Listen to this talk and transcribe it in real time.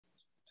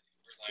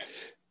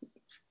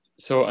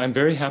So I'm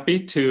very happy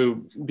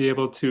to be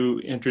able to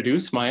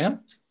introduce Maia.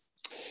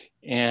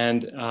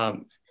 And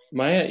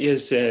Maia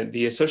is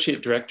the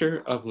Associate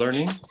Director of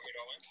Learning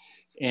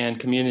and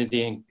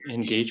Community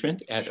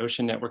Engagement at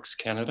Ocean Networks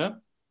Canada.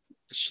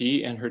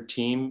 She and her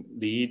team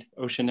lead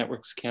Ocean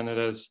Networks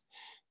Canada's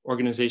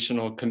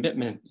organizational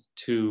commitment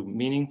to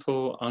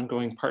meaningful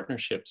ongoing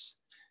partnerships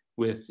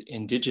with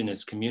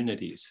Indigenous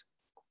communities.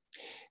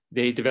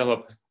 They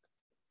develop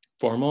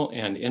formal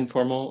and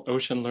informal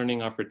ocean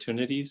learning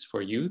opportunities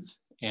for youth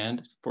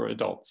and for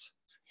adults.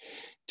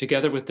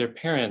 Together with their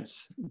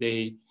parents,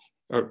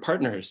 or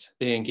partners,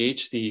 they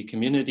engage the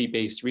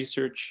community-based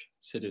research,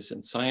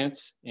 citizen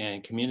science,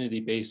 and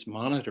community-based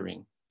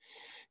monitoring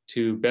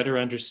to better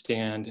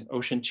understand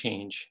ocean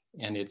change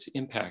and its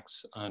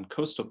impacts on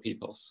coastal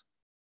peoples.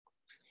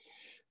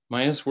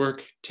 Maia's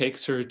work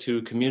takes her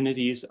to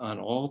communities on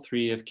all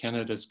three of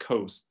Canada's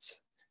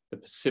coasts, the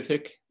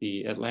Pacific,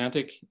 the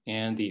Atlantic,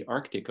 and the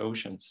Arctic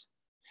Oceans.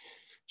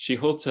 She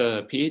holds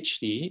a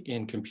PhD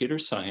in computer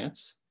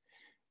science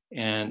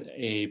and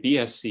a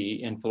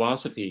BSc in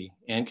philosophy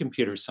and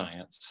computer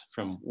science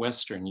from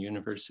Western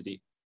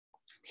University.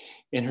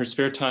 In her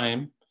spare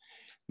time,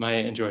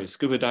 Maia enjoys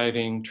scuba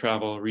diving,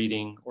 travel,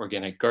 reading,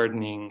 organic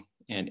gardening,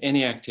 and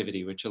any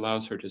activity which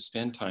allows her to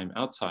spend time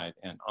outside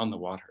and on the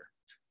water.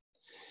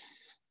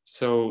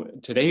 So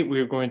today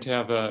we're going to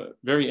have a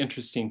very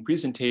interesting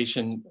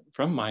presentation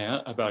from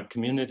Maia about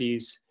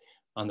communities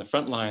on the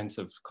front lines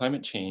of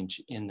climate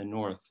change in the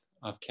north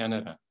of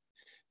Canada.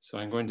 So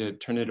I'm going to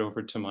turn it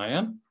over to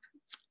Maia,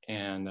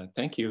 and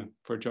thank you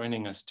for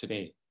joining us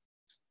today.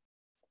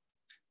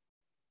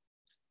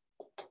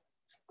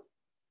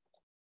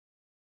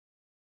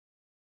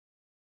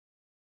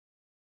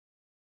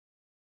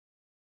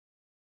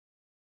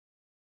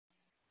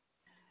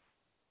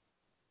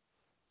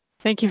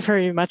 Thank you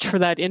very much for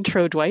that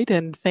intro, Dwight,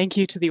 and thank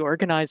you to the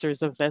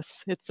organizers of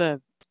this. It's a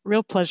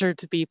real pleasure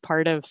to be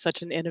part of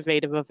such an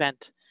innovative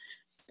event.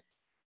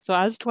 So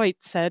as Dwight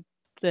said,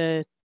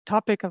 the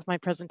topic of my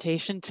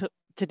presentation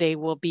today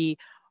will be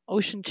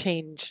ocean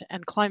change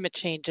and climate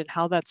change and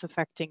how that's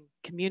affecting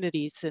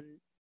communities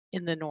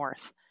in the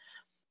north.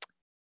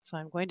 So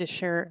I'm going to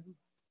share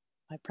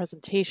my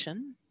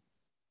presentation.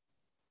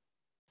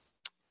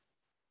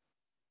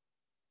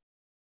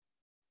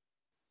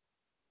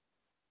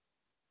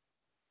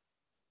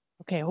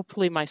 Okay,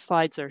 hopefully my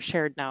slides are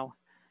shared now.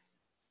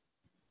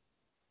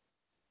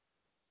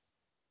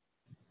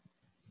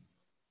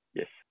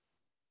 Yes.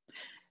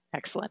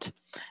 Excellent.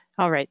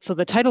 All right, so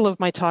the title of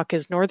my talk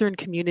is Northern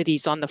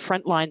Communities on the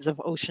Front Lines of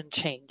Ocean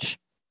Change.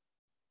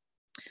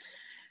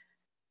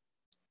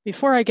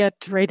 Before I get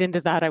right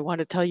into that, I want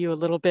to tell you a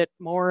little bit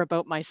more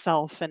about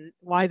myself and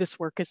why this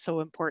work is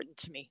so important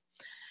to me.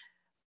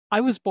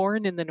 I was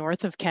born in the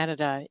north of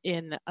Canada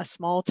in a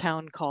small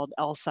town called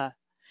Elsa.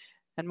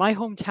 And my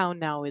hometown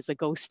now is a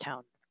ghost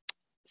town.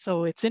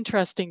 So it's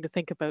interesting to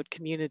think about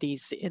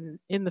communities in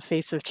the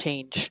face of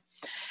change.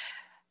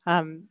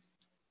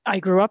 I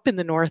grew up in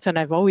the north and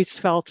I've always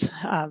felt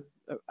a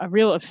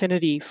real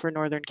affinity for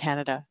Northern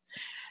Canada.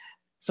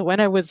 So when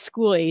I was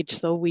school age,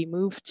 so we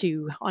moved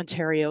to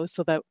Ontario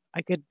so that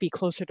I could be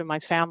closer to my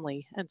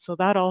family. And so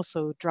that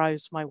also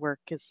drives my work,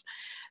 is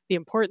the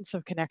importance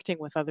of connecting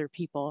with other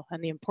people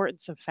and the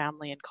importance of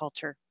family and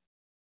culture.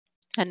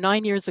 And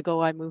 9 years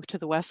ago, I moved to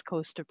the west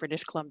coast of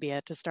British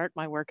Columbia to start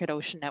my work at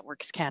Ocean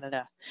Networks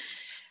Canada.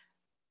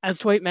 As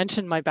Dwight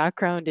mentioned, my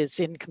background is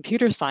in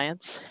computer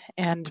science,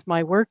 and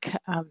my work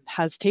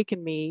has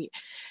taken me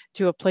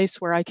to a place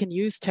where I can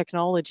use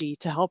technology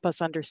to help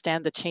us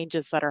understand the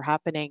changes that are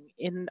happening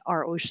in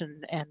our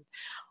ocean and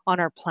on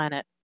our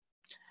planet.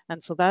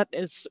 And so that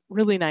is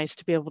really nice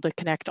to be able to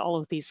connect all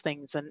of these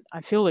things. And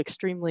I feel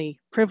extremely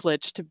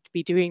privileged to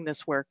be doing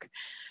this work,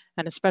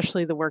 and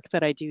especially the work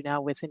that I do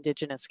now with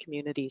Indigenous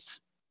communities.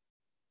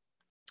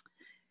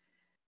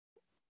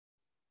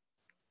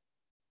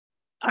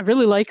 I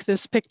really like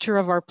this picture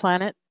of our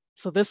planet.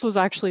 So this was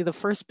actually the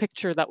first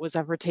picture that was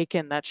ever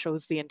taken that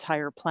shows the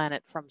entire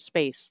planet from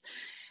space.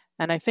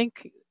 And I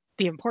think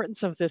the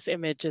importance of this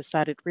image is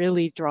that it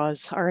really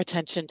draws our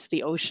attention to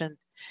the ocean.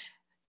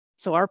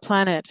 So our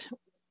planet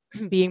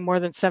being more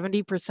than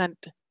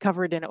 70%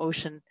 covered in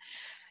ocean,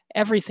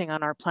 everything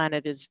on our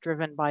planet is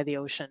driven by the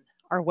ocean.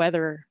 Our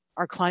weather,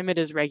 our climate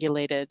is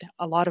regulated.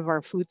 A lot of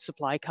our food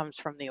supply comes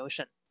from the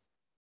ocean.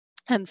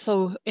 And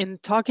so in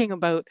talking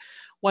about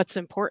what's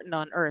important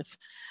on Earth,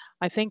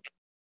 I think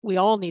we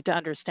all need to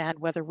understand,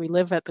 whether we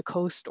live at the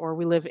coast or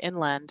we live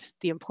inland,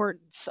 the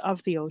importance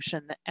of the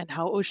ocean and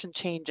how ocean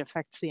change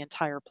affects the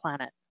entire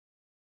planet.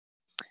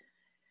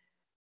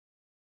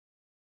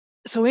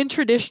 So in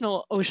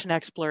traditional ocean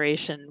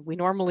exploration, we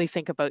normally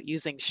think about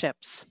using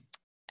ships.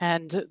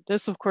 And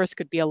this, of course,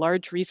 could be a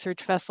large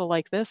research vessel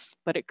like this,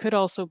 but it could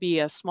also be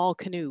a small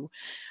canoe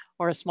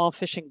or a small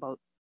fishing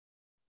boat.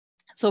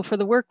 So for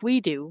the work we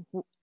do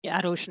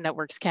at Ocean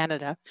Networks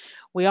Canada,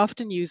 we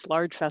often use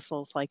large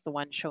vessels like the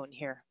one shown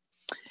here.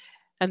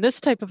 And this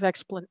type of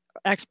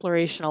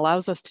exploration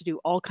allows us to do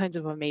all kinds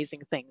of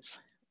amazing things.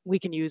 We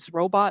can use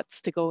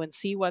robots to go and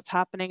see what's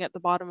happening at the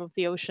bottom of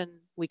the ocean.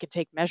 We can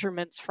take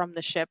measurements from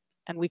the ship,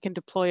 and we can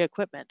deploy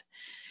equipment.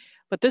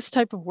 But this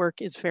type of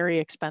work is very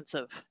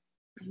expensive.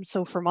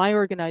 So for my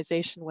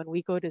organization, when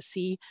we go to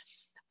sea,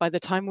 by the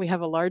time we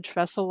have a large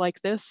vessel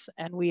like this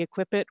and we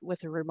equip it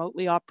with a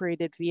remotely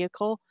operated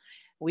vehicle,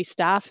 we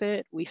staff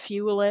it, we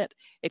fuel it,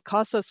 it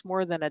costs us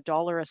more than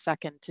 $1 a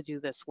second to do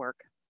this work.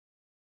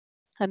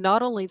 And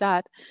not only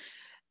that,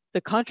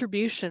 the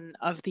contribution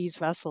of these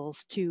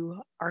vessels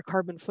to our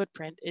carbon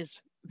footprint is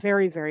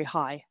very, very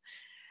high.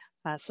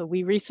 So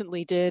we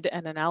recently did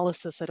an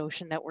analysis at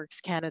Ocean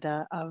Networks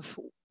Canada of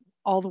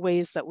all the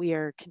ways that we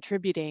are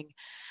contributing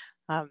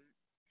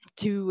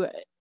to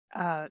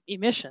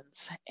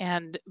emissions.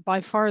 And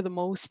by far the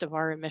most of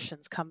our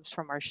emissions comes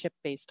from our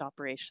ship-based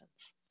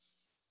operations.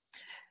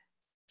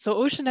 So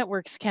Ocean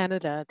Networks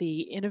Canada,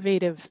 the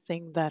innovative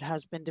thing that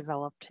has been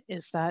developed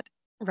is that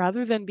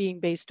rather than being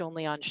based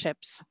only on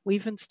ships,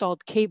 we've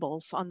installed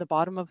cables on the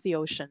bottom of the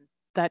ocean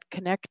that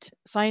connect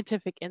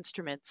scientific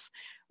instruments,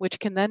 which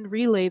can then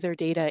relay their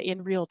data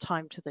in real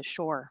time to the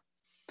shore.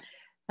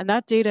 And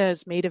that data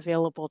is made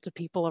available to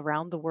people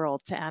around the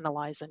world to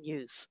analyze and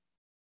use.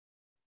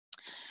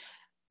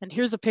 And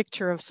here's a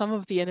picture of some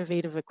of the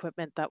innovative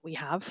equipment that we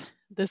have.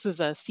 This is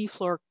a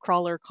seafloor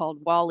crawler called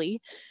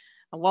Wally.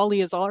 And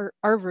Wally is our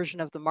version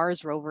of the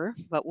Mars rover,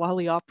 but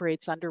Wally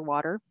operates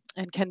underwater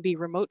and can be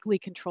remotely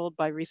controlled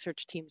by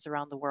research teams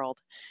around the world.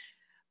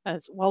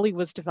 As Wally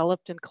was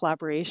developed in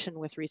collaboration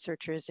with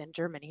researchers in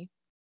Germany.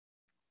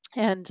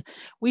 And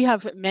we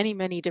have many,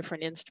 many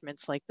different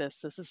instruments like this.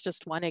 This is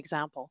just one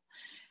example.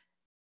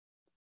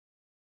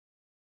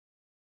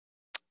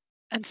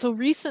 And so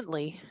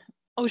recently,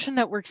 Ocean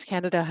Networks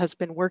Canada has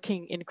been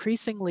working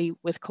increasingly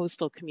with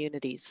coastal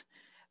communities.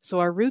 So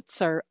our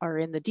roots are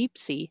in the deep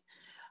sea,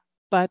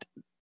 but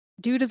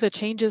due to the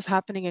changes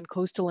happening in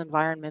coastal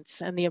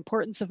environments and the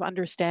importance of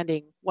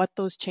understanding what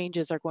those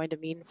changes are going to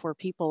mean for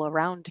people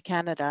around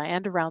Canada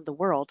and around the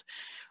world,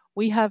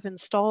 we have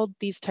installed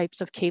these types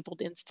of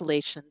cabled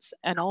installations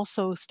and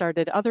also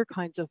started other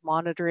kinds of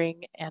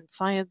monitoring and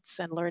science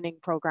and learning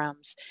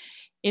programs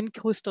in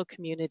coastal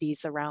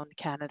communities around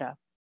Canada.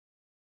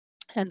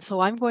 And so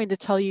I'm going to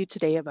tell you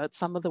today about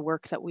some of the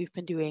work that we've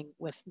been doing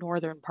with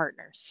Northern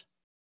partners.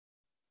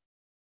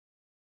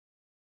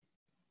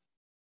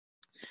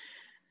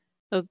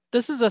 So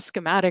this is a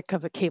schematic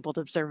of a cabled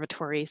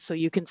observatory, so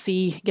you can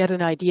get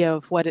an idea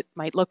of what it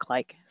might look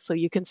like. So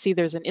you can see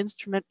there's an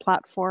instrument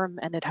platform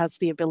and it has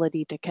the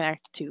ability to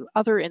connect to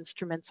other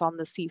instruments on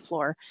the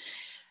seafloor.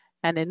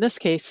 And in this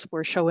case,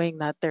 we're showing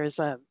that there's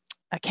a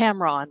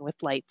camera on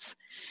with lights.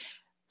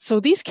 So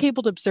these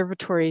cabled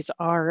observatories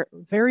are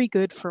very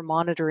good for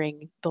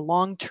monitoring the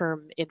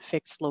long-term in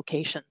fixed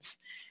locations.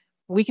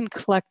 We can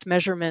collect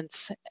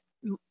measurements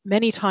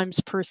many times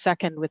per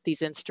second with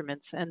these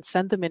instruments and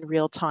send them in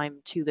real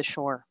time to the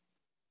shore.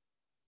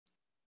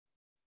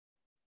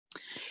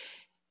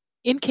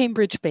 In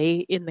Cambridge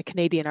Bay in the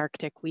Canadian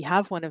Arctic, we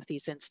have one of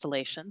these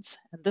installations,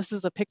 and this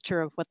is a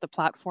picture of what the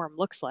platform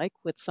looks like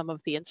with some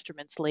of the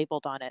instruments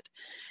labeled on it.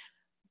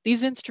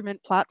 These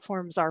instrument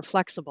platforms are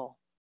flexible.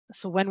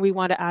 So when we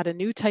want to add a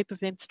new type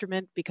of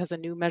instrument because a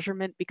new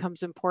measurement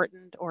becomes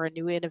important or a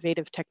new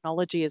innovative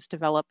technology is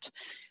developed,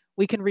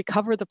 we can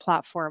recover the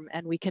platform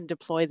and we can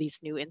deploy these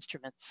new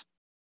instruments.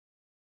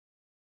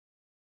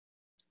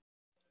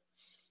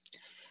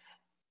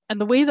 And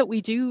the way that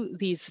we do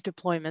these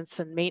deployments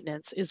and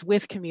maintenance is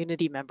with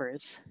community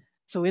members.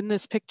 So in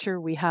this picture,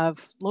 we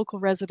have local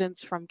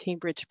residents from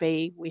Cambridge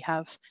Bay. We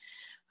have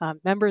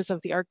members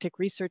of the Arctic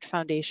Research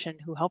Foundation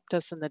who helped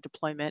us in the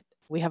deployment.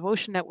 We have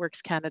Ocean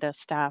Networks Canada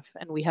staff,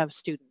 and we have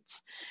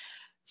students.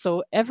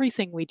 So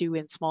everything we do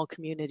in small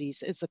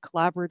communities is a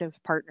collaborative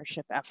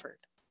partnership effort.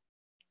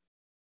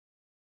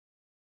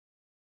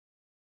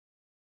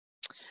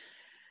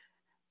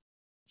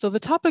 So the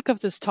topic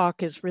of this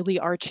talk is really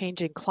our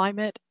changing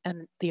climate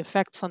and the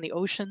effects on the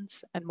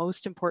oceans, and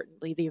most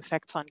importantly, the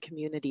effects on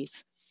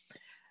communities.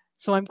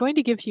 So I'm going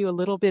to give you a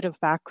little bit of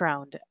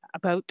background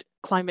about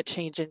climate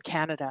change in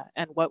Canada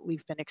and what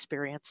we've been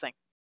experiencing.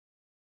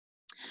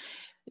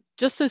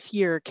 Just this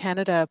year,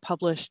 Canada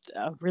published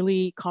a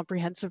really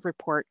comprehensive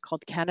report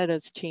called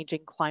Canada's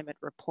Changing Climate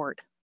Report.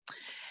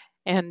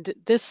 And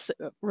this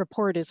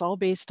report is all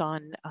based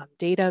on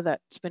data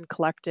that's been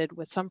collected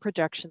with some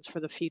projections for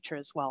the future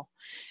as well.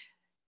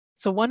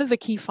 So one of the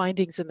key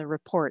findings in the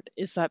report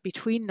is that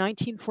between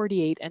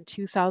 1948 and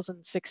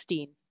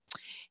 2016,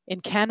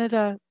 in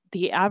Canada,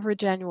 the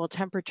average annual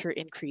temperature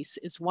increase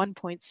is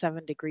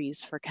 1.7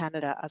 degrees for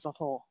Canada as a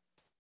whole.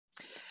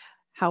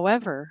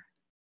 However,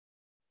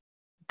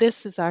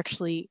 this is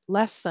actually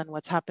less than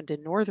what's happened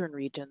in northern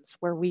regions,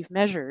 where we've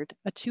measured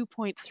a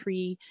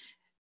 2.3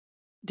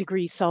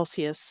 degrees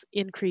Celsius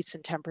increase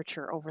in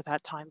temperature over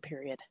that time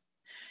period.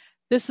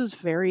 This is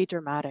very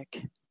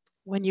dramatic.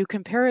 When you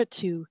compare it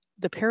to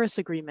the Paris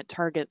Agreement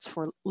targets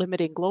for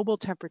limiting global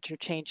temperature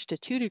change to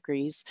 2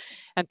 degrees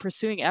and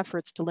pursuing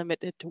efforts to limit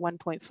it to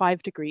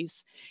 1.5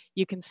 degrees,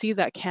 you can see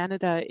that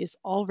Canada is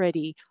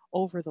already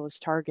over those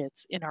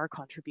targets in our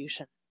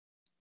contribution.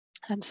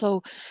 And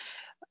so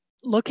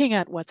looking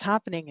at what's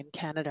happening in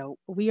Canada,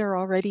 we are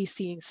already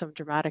seeing some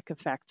dramatic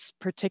effects,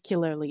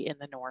 particularly in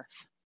the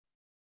north.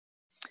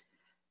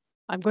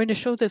 I'm going to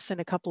show this in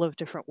a couple of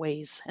different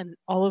ways, and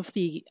all of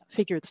the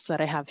figures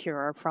that I have here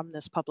are from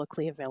this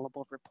publicly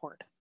available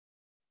report.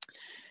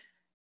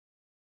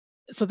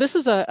 So this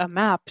is a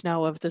map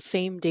now of the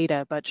same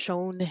data, but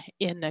shown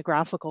in a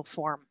graphical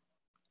form.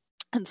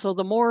 And so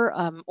the more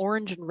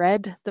orange and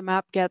red the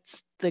map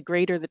gets, the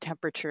greater the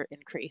temperature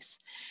increase.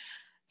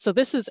 So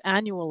this is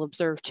annual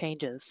observed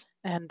changes.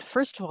 And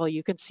first of all,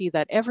 you can see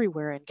that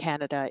everywhere in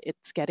Canada,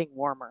 it's getting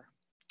warmer.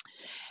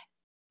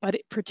 But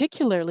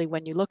particularly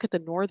when you look at the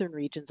northern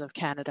regions of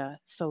Canada,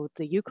 so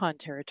the Yukon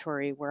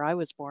Territory where I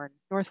was born,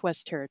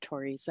 Northwest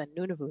Territories and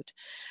Nunavut,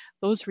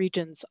 those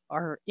regions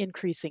are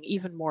increasing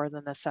even more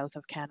than the south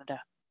of Canada.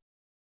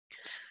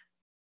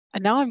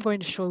 And now I'm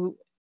going to show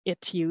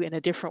it to you in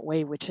a different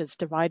way, which is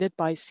divided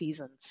by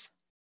seasons.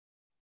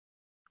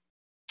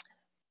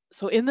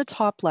 So in the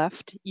top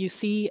left, you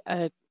see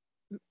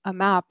a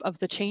map of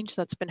the change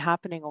that's been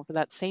happening over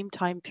that same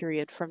time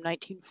period from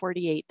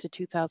 1948 to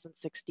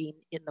 2016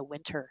 in the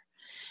winter.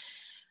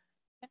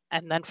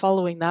 And then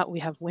following that, we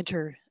have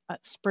winter,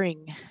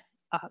 spring,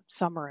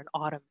 summer, and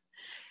autumn.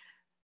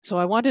 So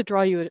I want to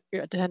draw your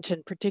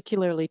attention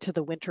particularly to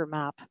the winter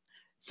map.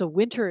 So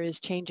winter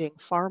is changing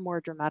far more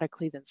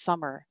dramatically than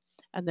summer,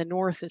 and the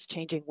north is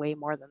changing way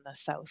more than the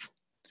south.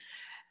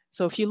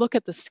 So if you look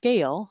at the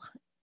scale,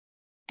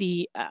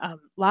 the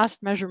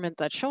last measurement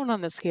that's shown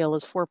on the scale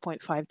is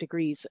 4.5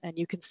 degrees, and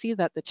you can see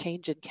that the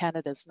change in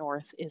Canada's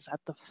north is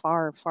at the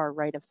far, far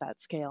right of that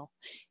scale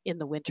in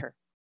the winter.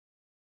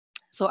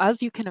 So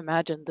as you can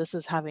imagine, this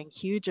is having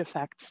huge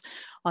effects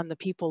on the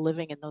people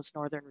living in those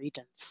northern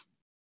regions.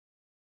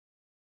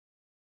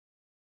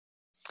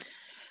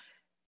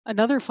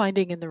 Another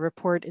finding in the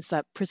report is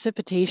that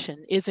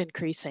precipitation is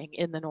increasing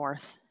in the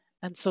north.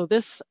 And so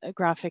this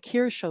graphic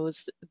here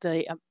shows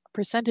the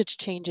percentage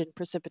change in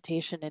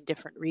precipitation in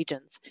different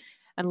regions.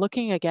 And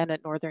looking again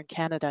at northern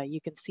Canada,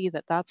 you can see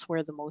that that's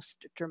where the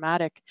most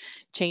dramatic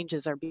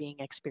changes are being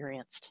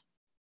experienced.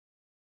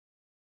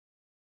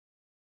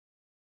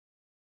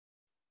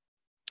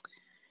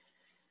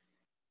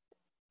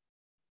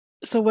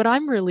 So what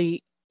I'm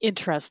really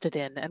interested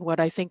in, and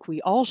what I think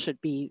we all should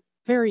be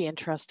very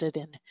interested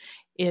in,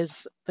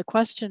 is the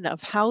question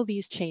of how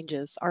these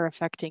changes are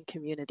affecting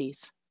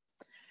communities.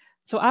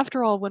 So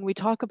after all, when we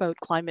talk about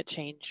climate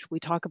change, we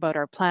talk about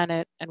our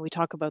planet and we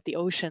talk about the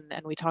ocean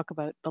and we talk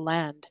about the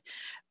land.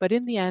 But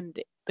in the end,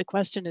 the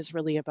question is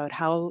really about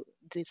how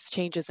these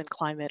changes in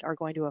climate are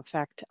going to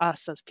affect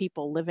us as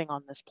people living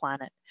on this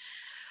planet.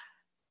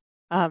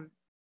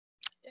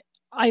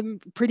 I'm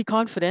pretty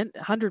confident,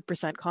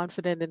 100%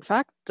 confident, in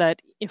fact,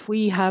 that if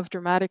we have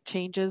dramatic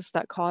changes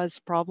that cause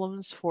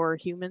problems for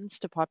humans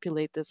to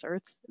populate this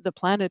Earth, the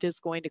planet is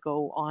going to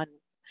go on.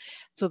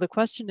 So the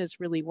question is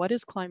really, what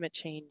is climate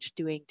change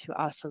doing to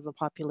us as a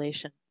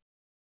population?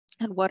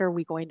 And what are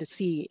we going to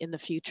see in the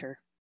future?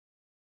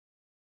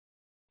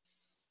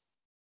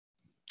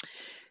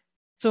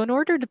 So in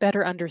order to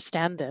better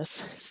understand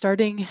this,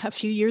 starting a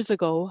few years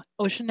ago,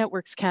 Ocean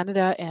Networks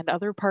Canada and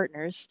other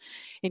partners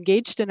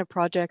engaged in a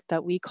project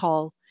that we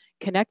call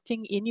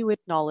Connecting Inuit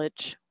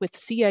Knowledge with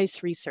Sea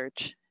Ice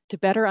Research to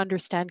better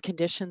understand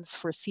conditions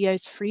for sea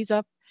ice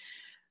freeze-up,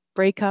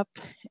 breakup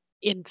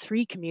in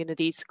 3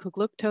 communities,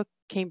 Kugluktuk,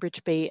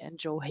 Cambridge Bay, and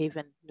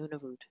Joe-Haven,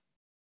 Nunavut.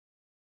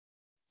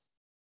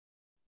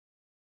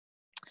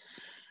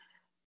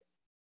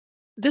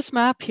 This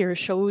map here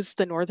shows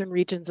the northern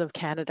regions of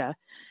Canada.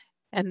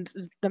 And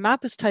the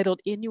map is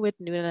titled Inuit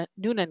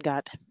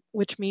Nunangat,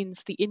 which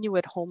means the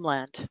Inuit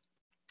homeland.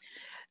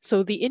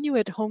 So the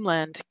Inuit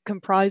homeland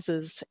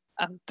comprises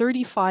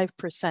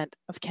 35%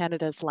 of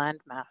Canada's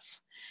land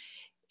mass.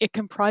 It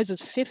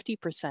comprises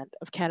 50%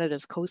 of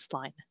Canada's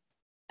coastline,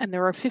 and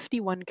there are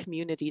 51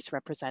 communities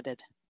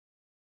represented.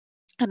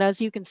 And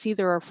as you can see,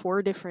 there are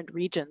 4 different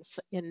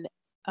regions in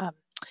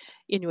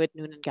Inuit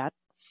Nunangat.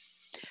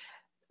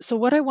 So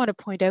what I want to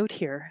point out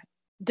here,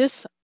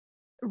 this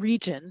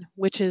region,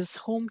 which is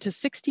home to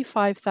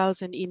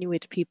 65,000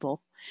 Inuit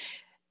people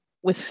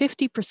with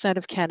 50%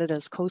 of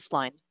Canada's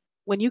coastline,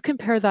 when you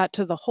compare that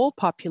to the whole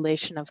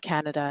population of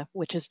Canada,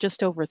 which is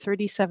just over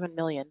 37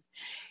 million,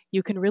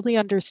 you can really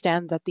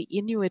understand that the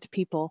Inuit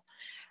people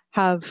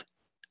have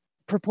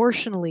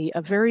proportionally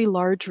a very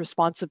large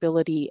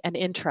responsibility and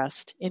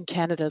interest in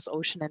Canada's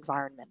ocean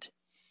environment.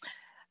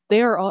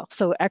 They are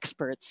also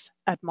experts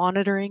at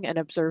monitoring and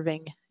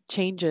observing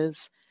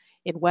changes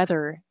in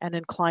weather and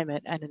in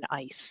climate and in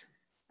ice.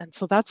 And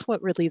so that's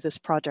what really this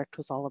project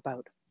was all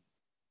about.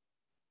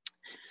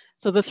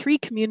 So the 3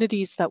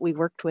 communities that we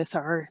worked with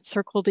are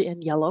circled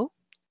in yellow.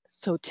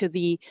 So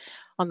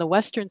on the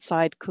western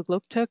side,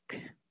 Kugluktuk,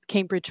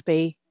 Cambridge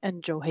Bay,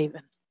 and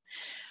Joe-Haven.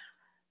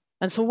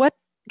 And so what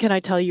can I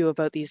tell you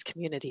about these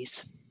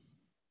communities?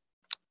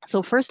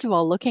 So first of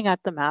all, looking at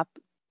the map,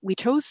 we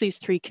chose these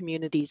 3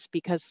 communities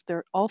because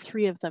all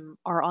 3 of them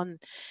are on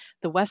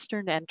the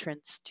western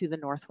entrance to the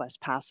Northwest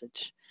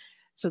Passage.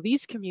 So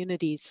these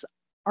communities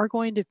are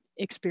going to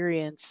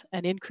experience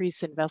an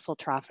increase in vessel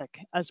traffic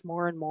as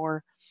more and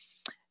more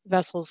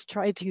vessels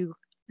try to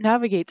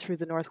navigate through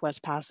the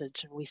Northwest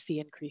Passage, and we see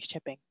increased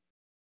shipping.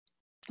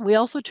 We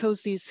also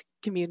chose these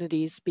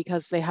communities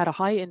because they had a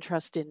high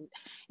interest in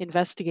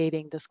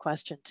investigating this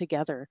question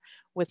together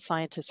with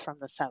scientists from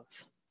the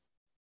South.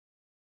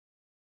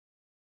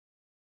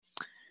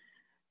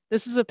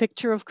 This is a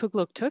picture of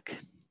Kugluktuk.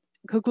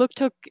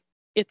 Kugluktuk,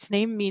 its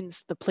name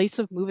means the place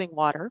of moving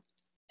water,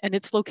 and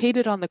it's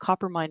located on the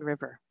Coppermine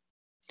River.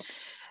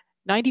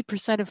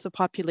 90% of the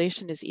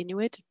population is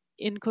Inuit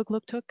in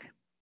Kugluktuk.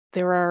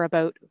 There are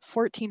about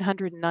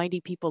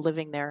 1,490 people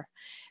living there,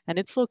 and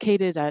it's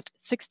located at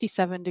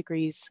 67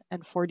 degrees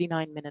and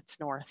 49 minutes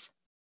north.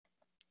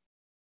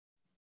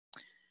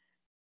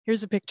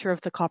 Here's a picture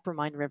of the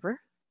Coppermine River.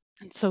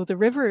 And so the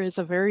river is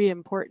a very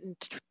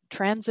important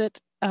transit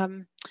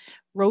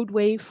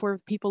roadway for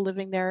people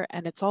living there,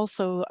 and it's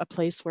also a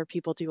place where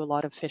people do a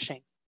lot of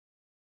fishing.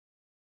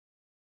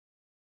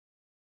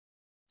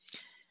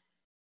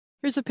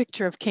 Here's a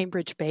picture of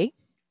Cambridge Bay.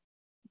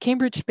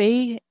 Cambridge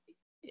Bay,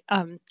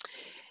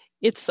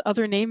 its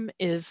other name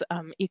is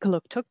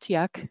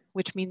Iqaluktuktiak,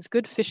 which means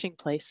good fishing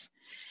place.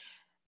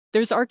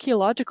 There's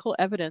archaeological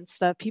evidence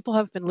that people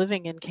have been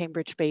living in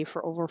Cambridge Bay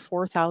for over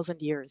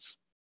 4,000 years.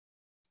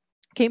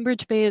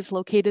 Cambridge Bay is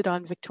located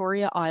on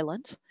Victoria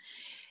Island.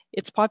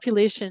 Its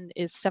population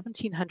is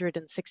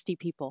 1,760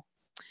 people,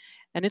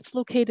 and it's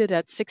located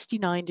at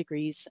 69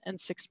 degrees and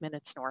 6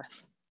 minutes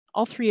north.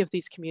 All three of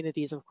these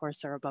communities, of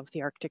course, are above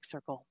the Arctic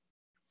Circle.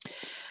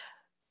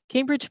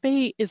 Cambridge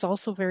Bay is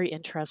also very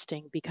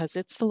interesting because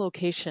it's the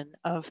location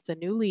of the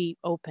newly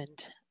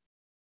opened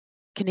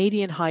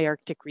Canadian High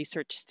Arctic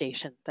Research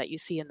Station that you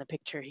see in the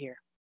picture here.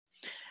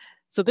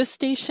 So this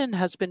station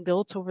has been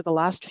built over the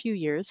last few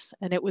years,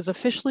 and it was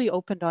officially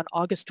opened on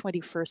August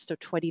 21st of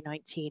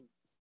 2019.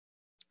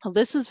 Well,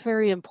 this is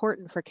very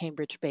important for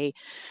Cambridge Bay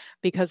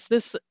because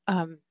this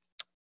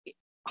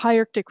High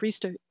Arctic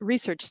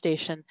Research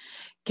Station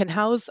can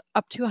house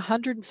up to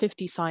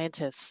 150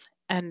 scientists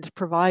and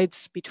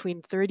provides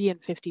between 30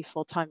 and 50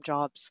 full-time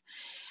jobs.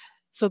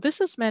 So this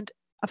has meant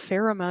a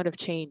fair amount of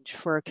change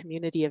for a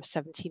community of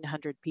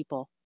 1,700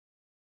 people.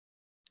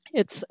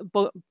 It's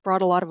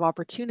brought a lot of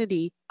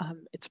opportunity.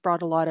 It's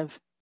brought a lot of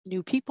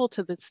new people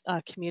to this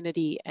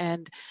community,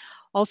 and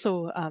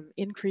also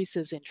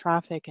increases in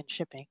traffic and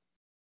shipping.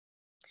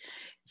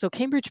 So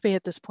Cambridge Bay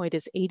at this point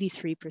is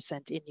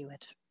 83%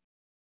 Inuit.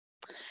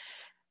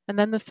 And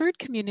then the third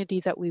community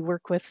that we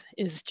work with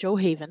is Joe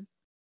Haven.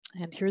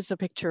 And here's a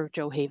picture of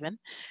Joe Haven.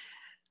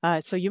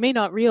 So you may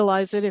not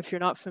realize it if you're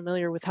not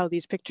familiar with how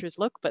these pictures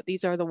look, but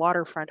these are the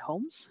waterfront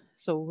homes.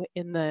 So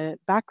in the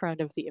background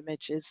of the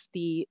image is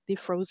the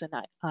frozen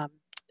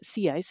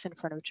sea ice in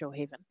front of Joe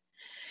Haven.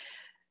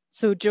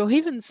 So Joe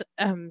Haven's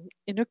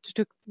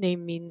Inuktitut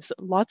name means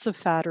lots of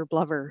fat or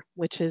blubber,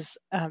 which is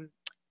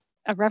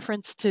a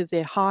reference to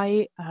the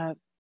high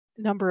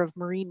number of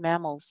marine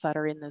mammals that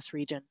are in this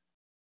region.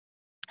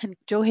 And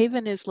Joe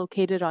Haven is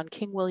located on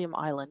King William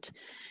Island.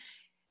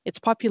 Its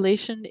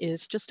population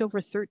is just over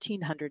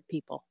 1,300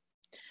 people.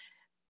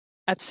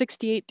 At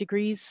 68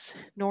 degrees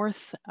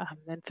north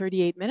and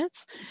 38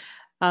 minutes,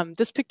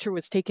 this picture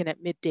was taken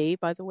at midday,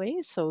 by the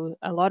way, so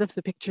a lot of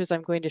the pictures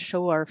I'm going to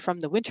show are from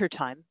the winter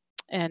time.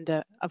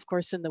 And of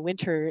course, in the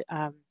winter,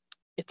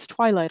 it's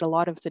twilight a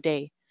lot of the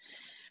day.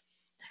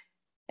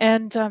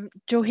 And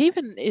Joe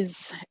Haven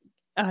is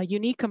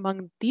unique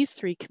among these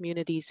three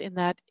communities in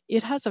that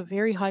it has a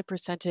very high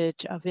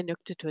percentage of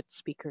Inuktitut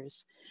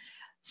speakers.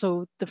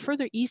 So the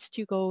further east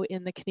you go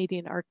in the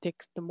Canadian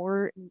Arctic, the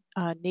more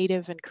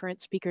native and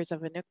current speakers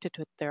of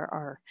Inuktitut there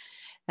are.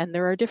 And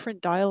there are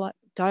different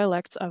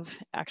dialects of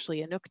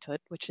actually Inuktitut,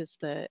 which is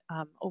the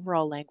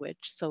overall language.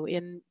 So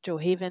in Joe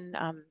Haven,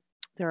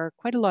 there are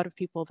quite a lot of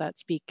people that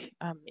speak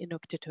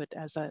Inuktitut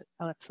as a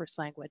first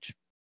language.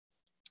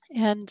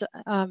 And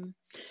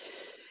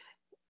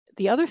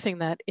the other thing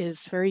that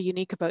is very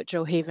unique about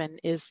Joe Haven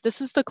is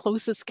this is the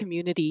closest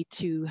community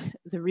to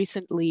the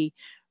recently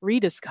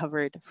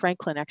rediscovered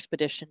Franklin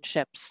expedition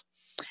ships.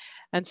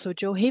 And so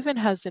Joe Haven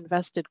has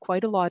invested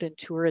quite a lot in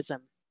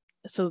tourism.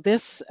 So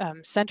this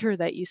center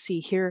that you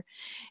see here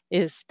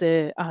is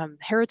the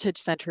Heritage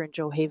Center in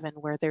Joe Haven,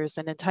 where there's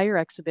an entire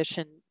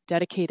exhibition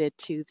dedicated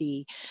to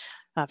the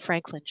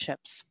Franklin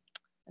ships.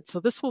 And so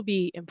this will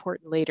be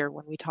important later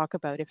when we talk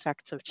about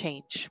effects of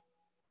change.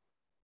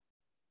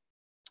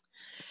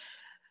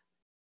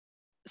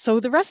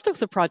 So the rest of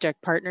the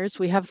project partners,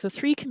 we have the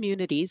three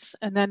communities,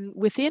 and then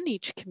within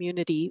each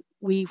community,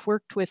 we've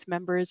worked with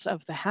members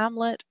of the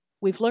hamlet,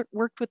 we've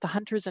worked with the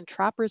Hunters and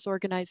Trappers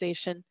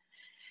Organization,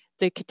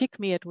 the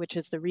Kitikmeot, which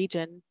is the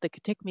region, the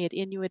Kitikmeot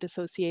Inuit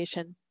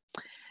Association,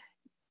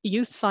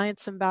 youth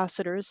science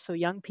ambassadors, so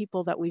young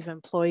people that we've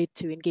employed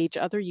to engage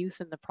other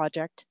youth in the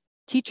project,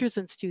 teachers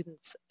and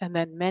students, and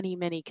then many,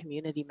 many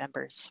community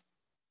members.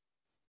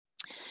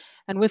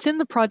 And within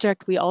the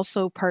project, we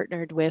also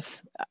partnered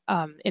with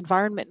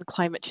Environment and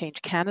Climate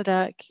Change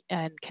Canada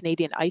and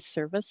Canadian Ice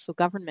Service, so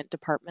government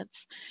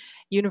departments,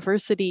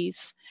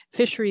 universities,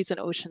 Fisheries and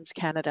Oceans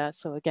Canada,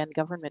 so again,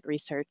 government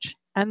research,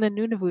 and the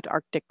Nunavut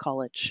Arctic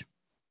College.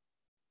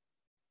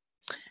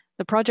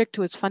 The project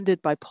was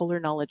funded by Polar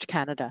Knowledge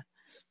Canada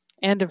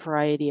and a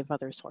variety of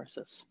other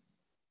sources.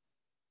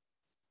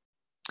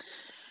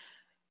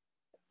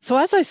 So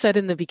as I said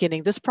in the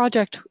beginning, this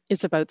project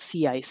is about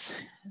sea ice.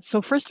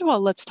 So first of all,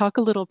 let's talk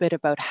a little bit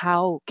about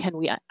how can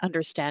we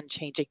understand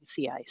changing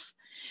sea ice.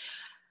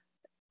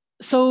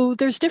 So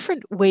there's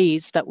different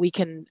ways that we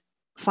can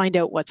find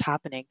out what's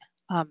happening.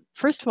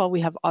 First of all,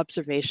 we have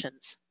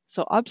observations.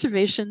 So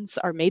observations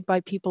are made by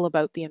people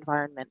about the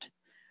environment.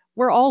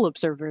 We're all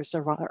observers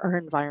of our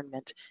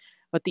environment,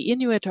 but the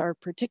Inuit are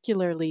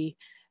particularly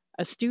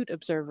astute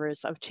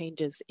observers of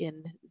changes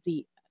in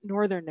the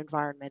northern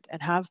environment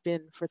and have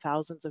been for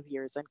thousands of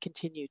years and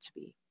continue to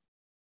be.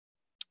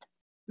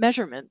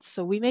 Measurements.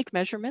 So we make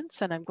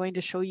measurements, and I'm going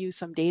to show you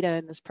some data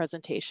in this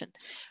presentation.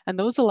 And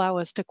those allow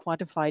us to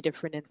quantify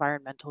different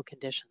environmental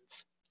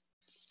conditions.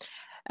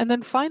 And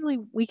then finally,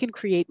 we can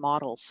create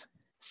models.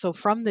 So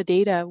from the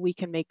data, we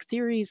can make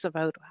theories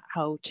about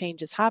how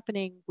change is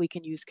happening. We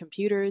can use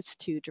computers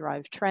to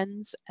derive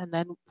trends. And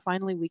then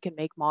finally, we can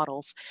make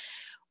models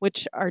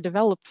which are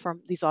developed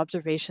from these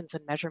observations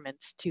and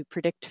measurements to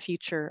predict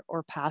future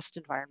or past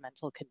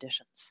environmental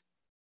conditions.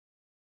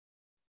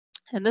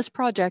 And this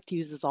project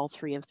uses all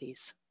three of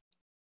these.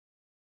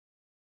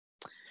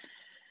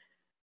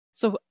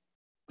 So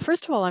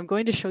first of all, I'm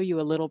going to show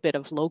you a little bit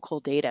of local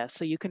data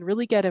so you can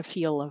really get a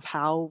feel of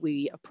how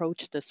we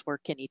approach this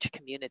work in each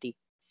community.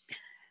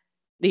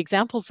 The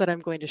examples that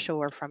I'm going to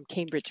show are from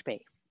Cambridge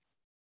Bay.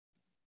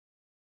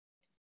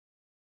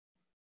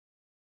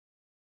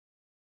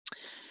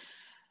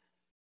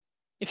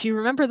 If you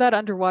remember that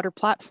underwater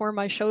platform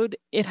I showed,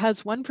 it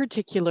has one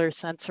particular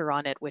sensor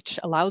on it which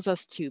allows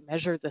us to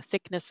measure the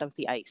thickness of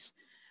the ice.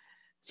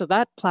 So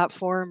that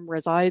platform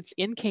resides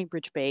in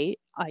Cambridge Bay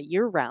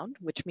year-round,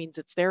 which means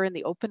it's there in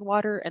the open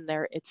water and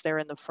it's there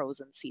in the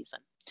frozen season.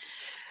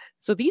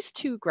 So these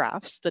two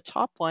graphs, the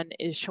top one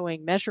is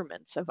showing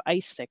measurements of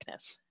ice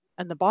thickness,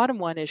 and the bottom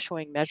one is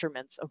showing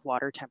measurements of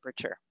water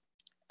temperature.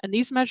 And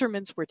these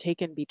measurements were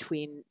taken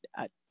between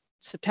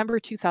September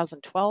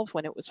 2012,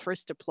 when it was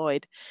first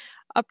deployed,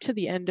 up to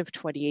the end of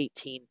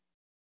 2018.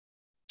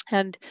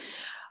 And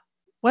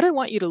what I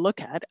want you to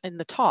look at in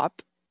the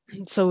top,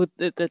 so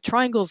the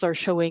triangles are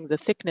showing the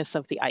thickness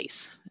of the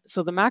ice.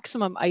 So the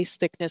maximum ice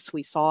thickness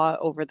we saw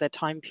over the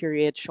time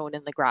period shown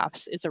in the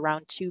graphs is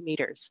around 2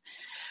 meters.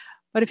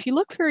 But if you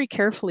look very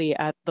carefully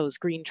at those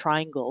green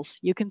triangles,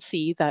 you can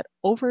see that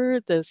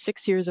over the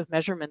 6 years of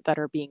measurement that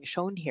are being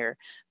shown here,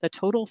 the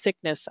total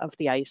thickness of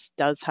the ice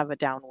does have a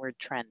downward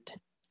trend.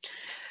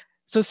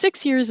 So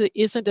 6 years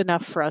isn't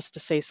enough for us to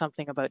say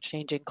something about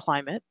changing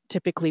climate.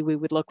 Typically, we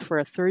would look for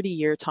a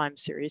 30-year time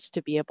series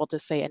to be able to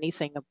say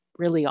anything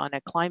really on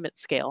a climate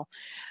scale.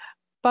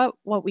 But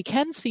what we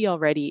can see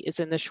already is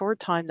in the short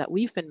time that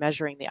we've been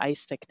measuring the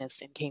ice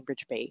thickness in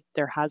Cambridge Bay,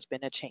 there has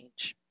been a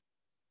change.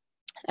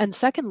 And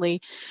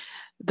secondly,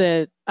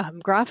 the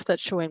graph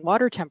that's showing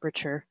water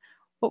temperature,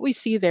 what we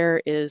see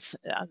there is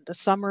the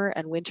summer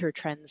and winter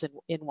trends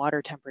in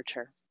water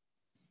temperature.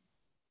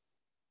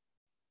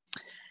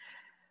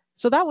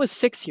 So that was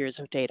 6 years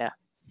of data.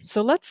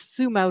 So let's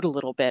zoom out a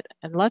little bit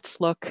and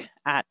let's look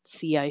at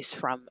sea ice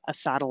from a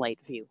satellite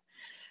view.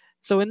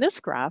 So in this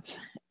graph,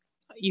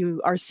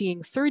 you are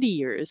seeing 30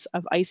 years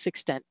of ice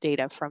extent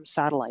data from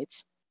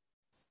satellites.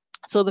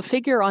 So the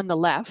figure on the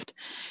left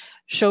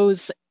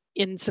shows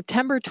in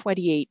September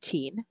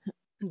 2018,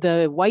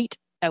 the white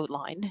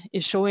outline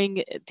is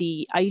showing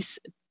the ice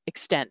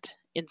extent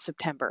in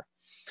September.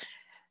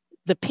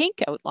 The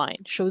pink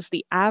outline shows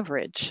the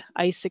average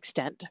ice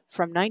extent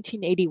from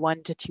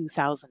 1981 to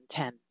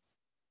 2010.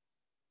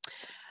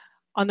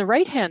 On the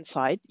right-hand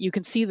side, you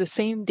can see the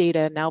same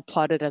data now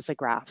plotted as a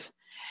graph.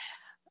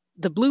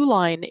 The blue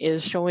line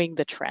is showing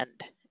the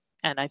trend,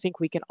 and I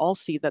think we can all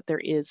see that there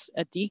is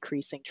a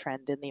decreasing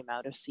trend in the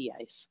amount of sea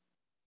ice.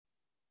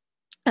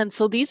 And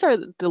so these are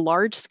the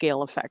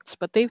large-scale effects,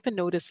 but they've been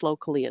noticed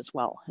locally as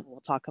well, and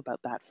we'll talk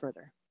about that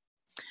further.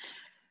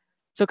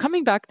 So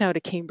coming back now to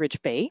Cambridge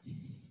Bay,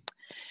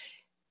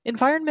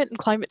 Environment and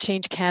Climate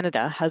Change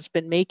Canada has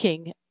been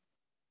making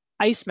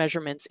ice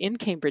measurements in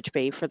Cambridge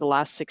Bay for the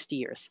last 60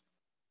 years.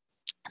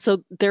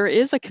 So there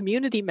is a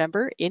community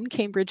member in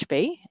Cambridge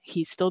Bay,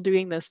 he's still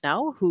doing this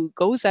now, who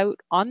goes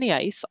out on the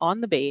ice on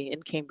the bay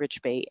in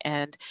Cambridge Bay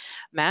and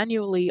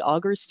manually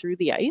augers through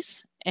the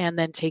ice and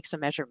then takes a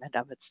measurement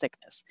of its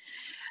thickness.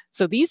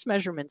 So these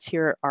measurements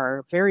here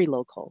are very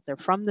local. They're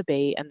from the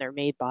bay and they're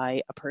made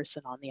by a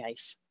person on the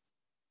ice.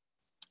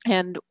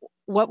 And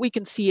what we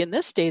can see in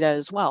this data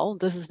as well,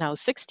 this is now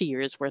 60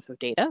 years worth of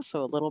data,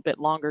 so a little bit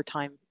longer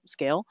time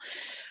scale.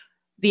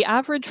 The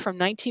average from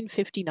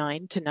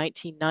 1959 to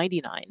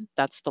 1999,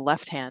 that's the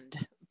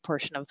left-hand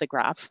portion of the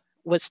graph,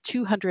 was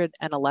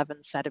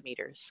 211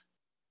 centimeters.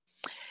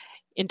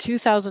 In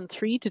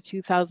 2003 to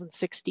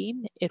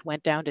 2016, it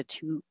went down to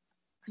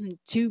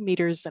 2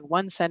 meters and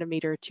 1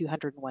 centimeter,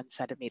 201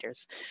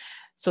 centimeters.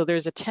 So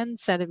there's a 10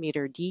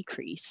 centimeter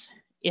decrease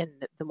in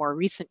the more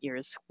recent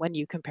years when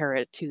you compare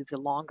it to the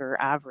longer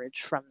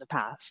average from the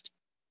past.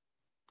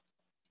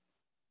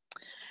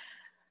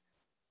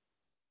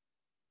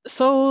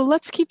 So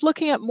let's keep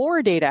looking at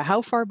more data.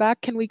 How far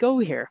back can we go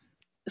here?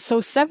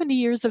 So 70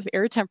 years of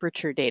air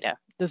temperature data.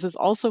 This is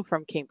also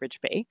from Cambridge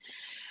Bay.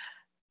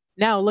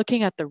 Now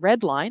looking at the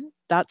red line,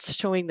 that's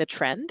showing the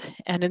trend.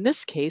 And in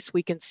this case,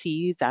 we can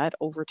see that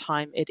over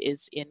time it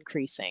is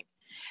increasing.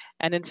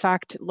 And in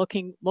fact,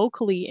 looking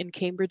locally in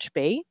Cambridge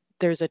Bay,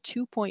 there's a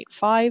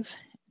 2.5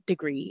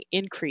 degree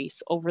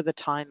increase over the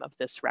time of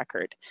this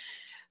record.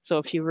 So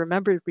if you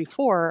remember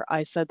before,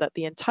 I said that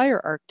the entire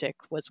Arctic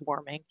was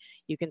warming.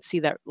 You can see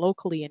that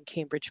locally in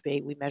Cambridge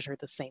Bay, we measure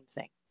the same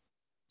thing.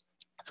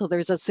 So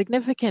there's a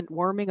significant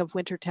warming of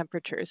winter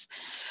temperatures.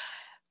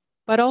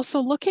 But also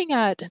looking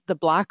at the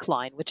black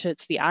line, which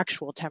is the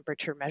actual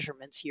temperature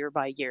measurements year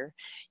by year,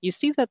 you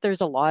see that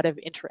there's a lot of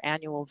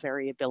interannual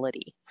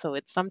variability. So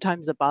it's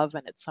sometimes above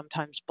and it's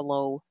sometimes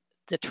below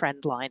the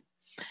trend line.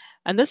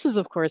 And this is,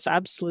 of course,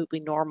 absolutely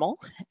normal.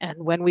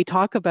 And when we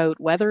talk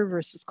about weather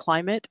versus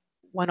climate,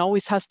 one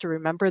always has to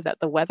remember that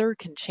the weather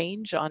can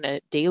change on a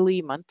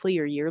daily, monthly,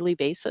 or yearly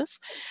basis.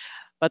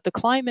 But the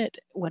climate,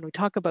 when we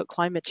talk about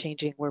climate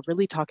changing, we're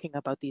really talking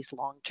about these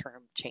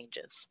long-term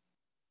changes.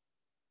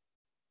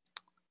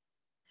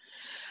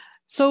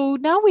 So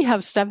now we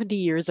have 70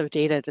 years of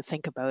data to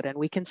think about, and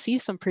we can see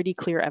some pretty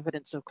clear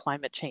evidence of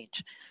climate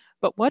change.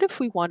 But what if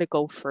we want to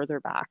go further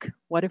back?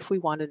 What if we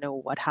want to know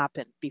what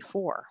happened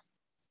before?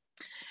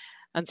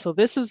 And so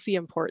this is the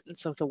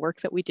importance of the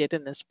work that we did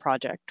in this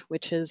project,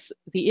 which is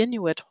the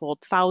Inuit hold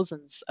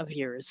thousands of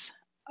years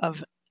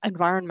of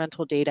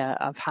environmental data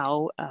of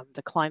how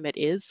the climate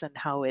is and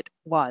how it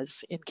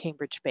was in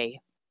Cambridge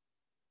Bay.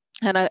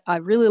 And I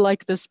really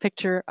like this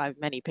picture. I have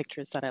many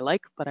pictures that I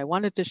like, but I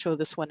wanted to show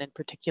this one in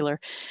particular.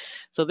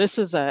 So this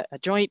is a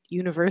joint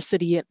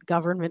university and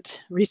government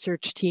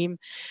research team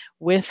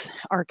with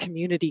our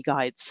community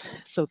guides.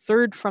 So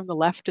third from the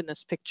left in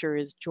this picture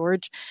is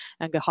George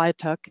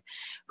Angahaituk,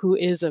 who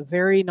is a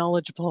very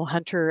knowledgeable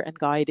hunter and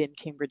guide in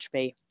Cambridge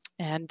Bay.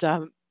 And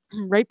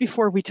right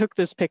before we took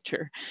this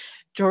picture,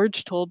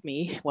 George told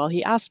me, well,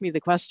 he asked me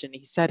the question.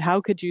 He said, how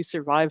could you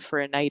survive for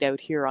a night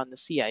out here on the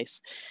sea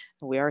ice?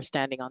 And we are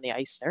standing on the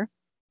ice there.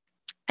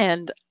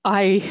 And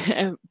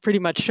I pretty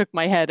much shook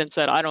my head and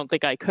said, I don't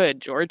think I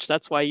could, George.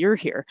 That's why you're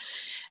here.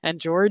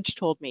 And George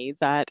told me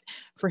that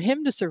for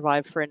him to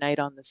survive for a night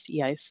on the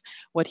sea ice,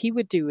 what he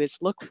would do is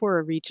look for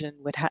a region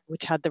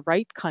which had the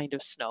right kind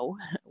of snow,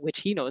 which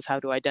he knows how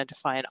to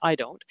identify and I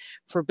don't,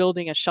 for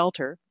building a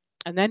shelter.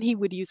 And then he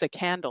would use a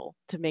candle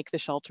to make the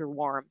shelter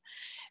warm.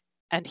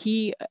 And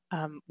he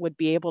would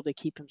be able to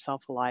keep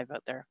himself alive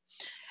out there.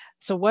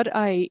 So what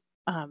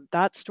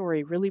that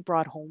story really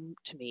brought home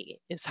to me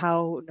is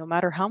how no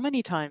matter how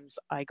many times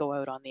I go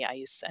out on the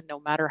ice and no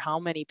matter how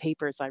many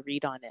papers I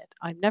read on it,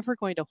 I'm never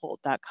going to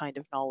hold that kind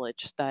of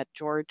knowledge that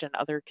George and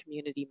other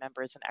community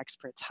members and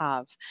experts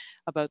have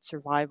about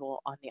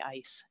survival on the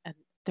ice. And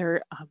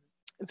their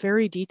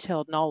very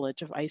detailed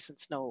knowledge of ice and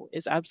snow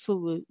is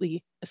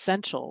absolutely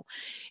essential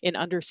in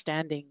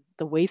understanding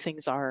the way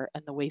things are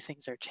and the way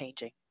things are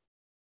changing.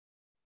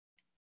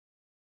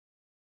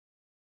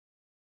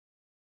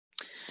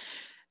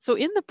 So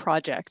in the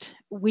project,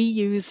 we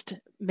used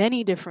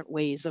many different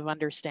ways of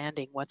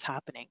understanding what's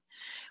happening.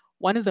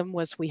 One of them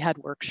was we had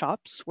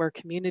workshops where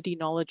community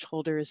knowledge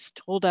holders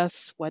told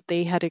us what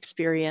they had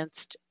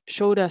experienced,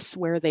 showed us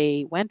where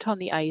they went on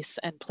the ice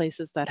and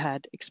places that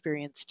had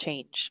experienced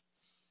change.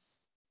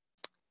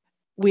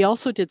 We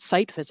also did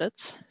site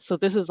visits. So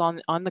this is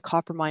on the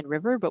Coppermine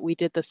River, but we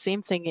did the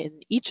same thing in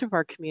each of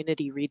our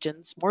community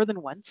regions more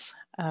than once.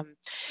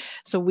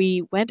 So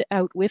we went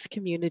out with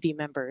community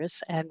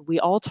members and we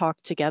all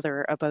talked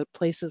together about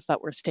places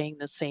that were staying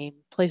the same,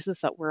 places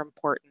that were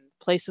important,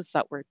 places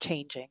that were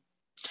changing.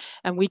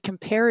 And we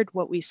compared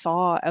what we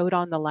saw out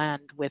on the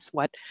land with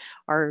what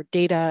our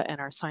data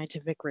and our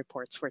scientific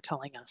reports were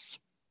telling us.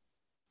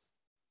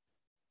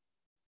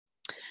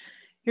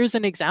 Here's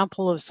an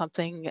example of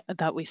something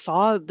that we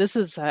saw. This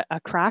is a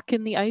crack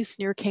in the ice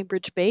near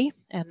Cambridge Bay.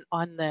 And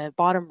on the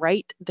bottom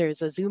right,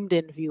 there's a zoomed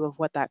in view of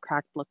what that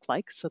crack looked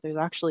like. So there's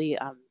actually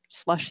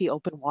slushy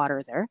open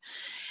water there.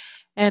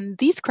 And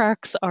these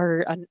cracks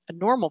are a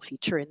normal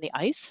feature in the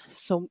ice.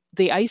 So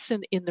the ice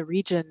in the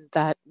region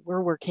that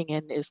we're working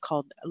in is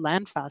called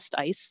landfast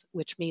ice,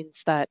 which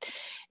means that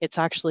it's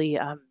actually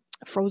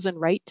frozen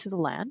right to the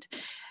land.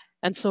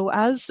 And so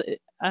as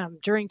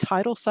during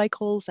tidal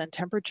cycles and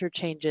temperature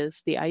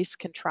changes, the ice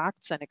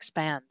contracts and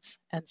expands.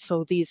 And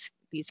so these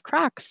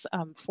cracks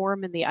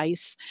form in the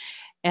ice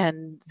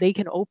and they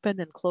can open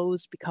and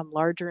close, become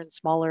larger and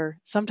smaller.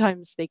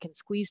 Sometimes they can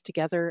squeeze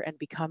together and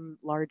become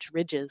large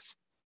ridges.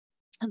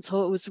 And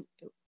so it was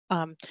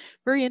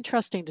very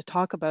interesting to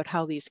talk about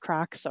how these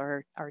cracks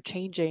are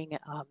changing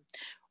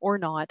or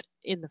not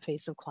in the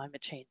face of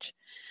climate change.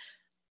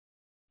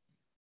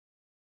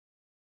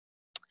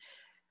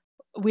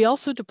 We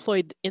also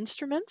deployed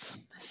instruments.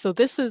 So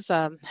this is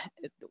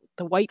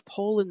the white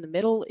pole in the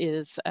middle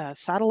is a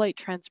satellite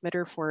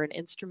transmitter for an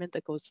instrument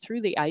that goes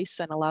through the ice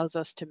and allows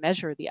us to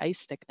measure the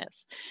ice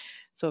thickness.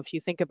 So if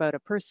you think about a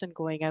person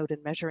going out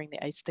and measuring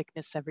the ice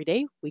thickness every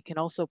day, we can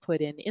also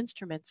put in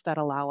instruments that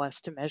allow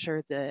us to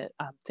measure the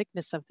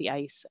thickness of the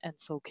ice. And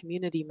so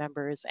community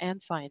members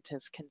and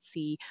scientists can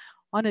see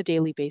on a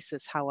daily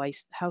basis how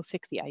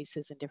thick the ice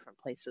is in different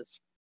places.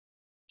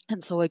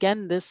 And so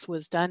again, this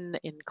was done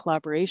in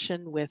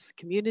collaboration with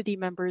community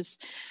members.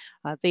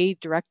 They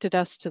directed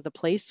us to the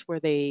place where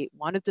they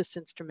wanted this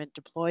instrument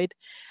deployed.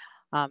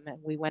 And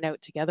we went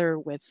out together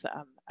with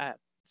a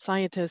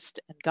scientist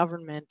and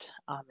government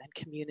and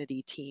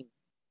community team.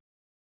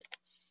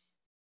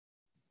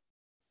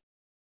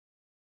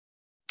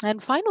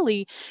 And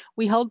finally,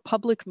 we held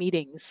public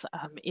meetings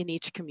in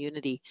each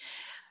community.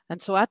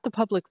 And so at the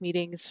public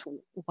meetings,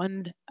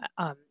 one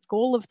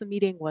goal of the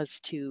meeting was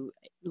to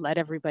let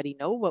everybody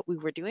know what we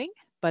were doing,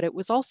 but it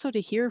was also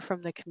to hear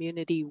from the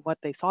community what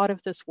they thought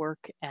of this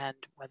work and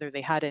whether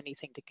they had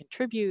anything to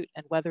contribute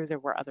and whether there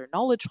were other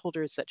knowledge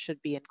holders that should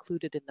be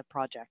included in the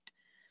project.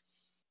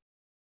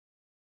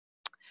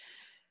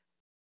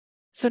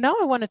 So now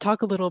I want to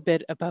talk a little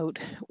bit about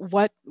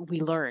what we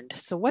learned.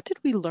 So what did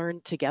we learn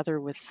together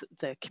with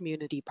the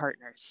community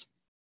partners?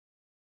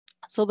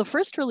 So the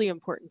first really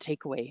important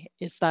takeaway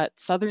is that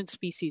southern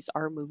species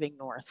are moving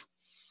north.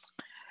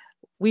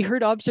 We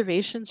heard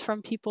observations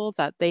from people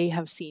that they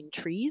have seen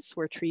trees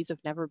where trees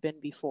have never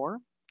been before.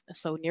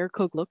 So near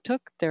Kugluktuk,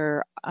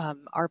 there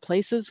are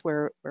places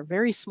where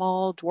very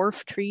small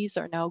dwarf trees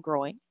are now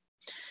growing.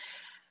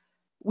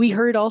 We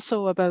heard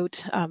also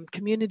about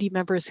community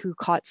members who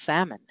caught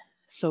salmon.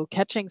 So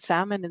catching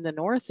salmon in the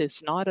north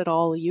is not at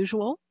all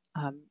usual.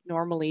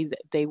 Normally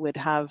they would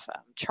have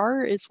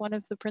char is one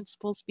of the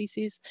principal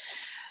species.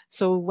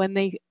 So when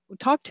they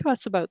talked to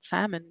us about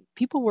salmon,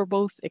 people were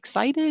both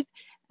excited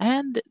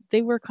and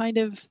they were kind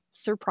of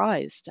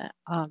surprised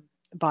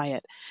by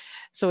it.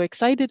 So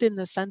excited in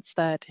the sense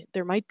that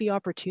there might be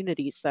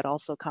opportunities that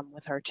also come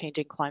with our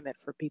changing climate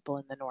for people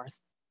in the north.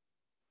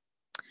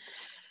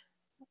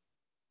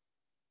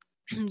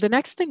 The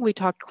next thing we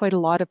talked quite a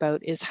lot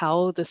about is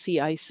how the sea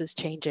ice is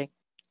changing.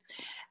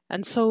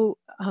 And so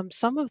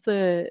some of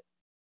the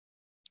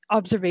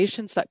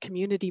observations that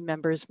community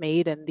members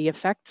made and the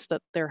effects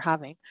that they're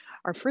having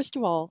are, first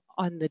of all,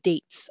 on the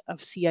dates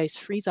of sea ice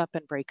freeze up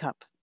and break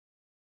up.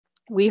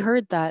 We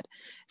heard that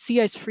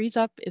sea ice freeze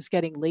up is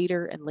getting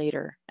later and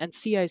later, and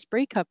sea ice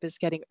breakup is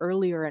getting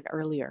earlier and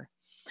earlier.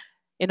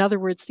 In other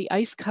words, the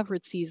ice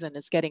covered season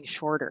is getting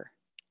shorter.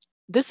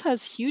 This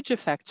has huge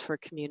effects for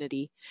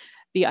community.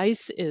 The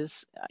ice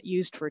is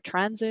used for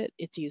transit,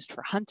 it's used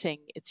for hunting,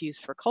 it's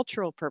used for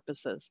cultural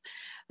purposes.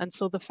 And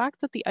so the fact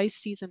that the ice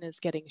season is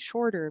getting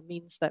shorter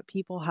means that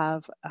people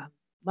have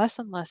less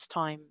and less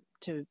time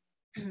to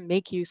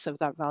make use of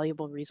that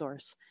valuable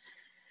resource.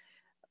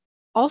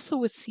 Also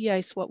with sea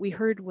ice, what we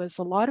heard was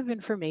a lot of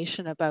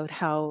information about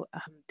how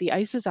the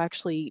ice is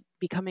actually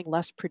becoming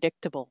less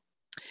predictable.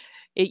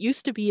 It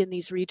used to be in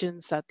these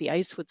regions that the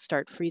ice would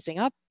start freezing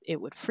up, it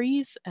would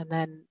freeze, and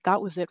then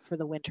that was it for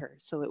the winter.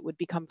 So it would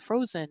become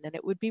frozen and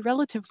it would be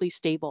relatively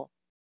stable.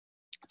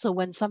 So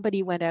when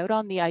somebody went out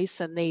on the ice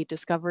and they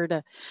discovered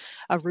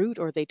a route,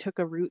 or they took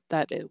a route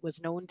that it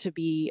was known to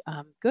be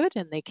good,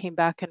 and they came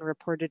back and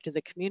reported to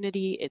the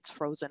community, it's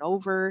frozen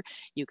over,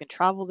 you can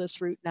travel this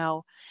route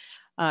now,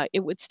 it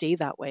would stay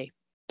that way.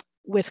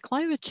 With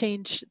climate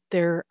change,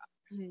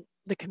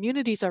 the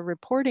communities are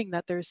reporting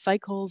that there's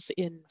cycles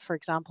in, for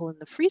example, in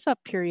the freeze up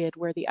period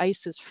where the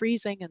ice is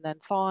freezing and then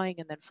thawing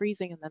and then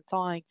freezing and then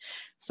thawing.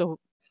 So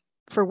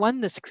for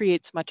one, this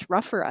creates much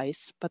rougher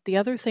ice, but the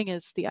other thing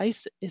is the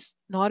ice is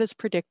not as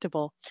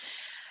predictable.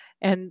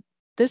 And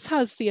this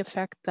has the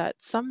effect that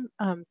some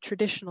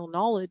traditional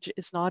knowledge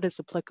is not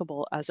as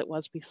applicable as it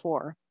was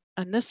before.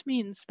 And this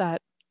means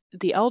that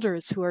the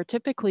elders, who are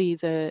typically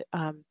the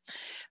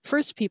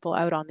first people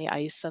out on the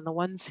ice and the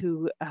ones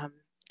who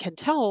can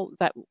tell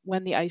that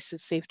when the ice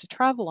is safe to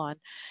travel on,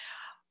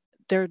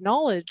 their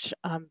knowledge,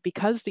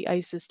 because the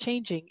ice is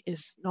changing,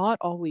 is not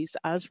always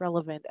as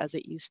relevant as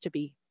it used to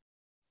be.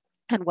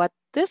 And what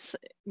this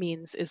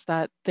means is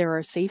that there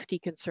are safety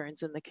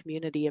concerns in the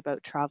community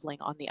about traveling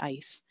on the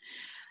ice.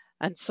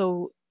 And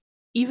so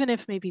even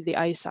if maybe the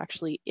ice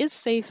actually is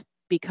safe,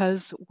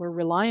 because we're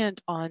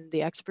reliant on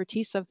the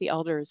expertise of the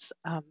elders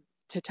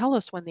to tell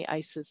us when the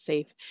ice is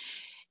safe,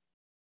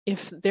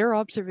 if their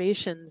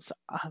observations,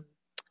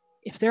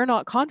 if they're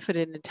not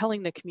confident in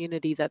telling the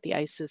community that the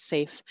ice is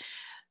safe,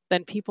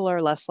 then people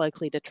are less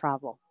likely to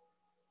travel.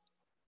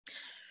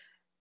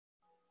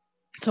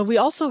 So we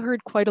also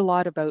heard quite a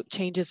lot about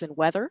changes in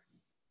weather.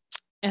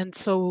 And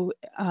so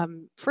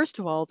first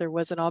of all, there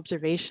was an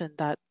observation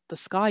that the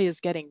sky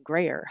is getting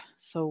grayer.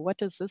 So what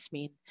does this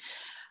mean?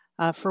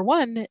 For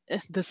one,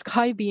 the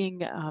sky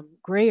being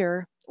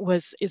grayer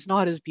is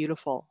not as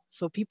beautiful.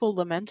 So people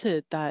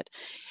lamented that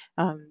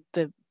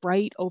the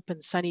bright,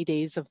 open, sunny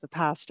days of the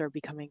past are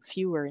becoming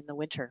fewer in the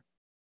winter.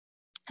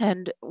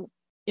 And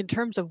In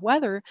terms of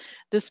weather,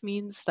 this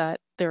means that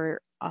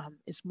there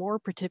is more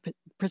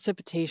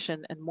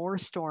precipitation and more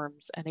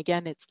storms, and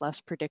again, it's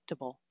less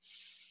predictable.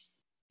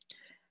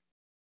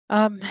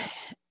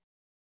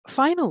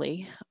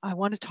 Finally, I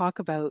want to talk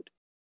about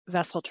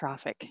vessel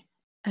traffic.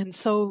 And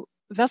so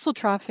vessel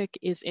traffic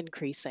is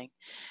increasing.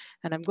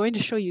 And I'm going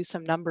to show you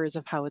some numbers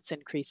of how it's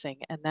increasing.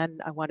 And then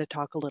I want to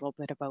talk a little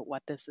bit about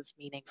what this is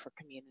meaning for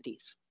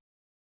communities.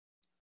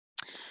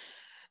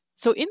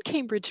 So in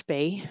Cambridge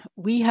Bay,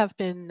 we have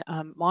been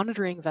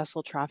monitoring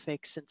vessel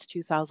traffic since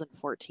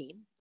 2014.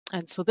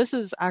 And so this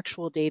is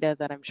actual data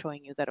that I'm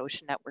showing you that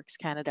Ocean Networks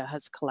Canada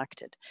has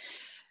collected.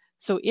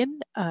 So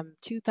in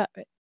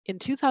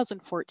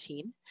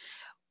 2014,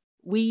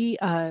 we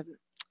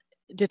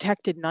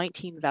detected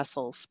 19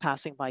 vessels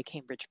passing by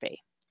Cambridge Bay.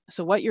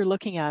 So what you're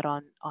looking at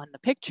on the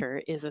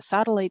picture is a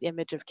satellite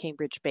image of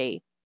Cambridge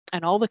Bay,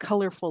 and all the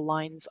colorful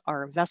lines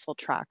are vessel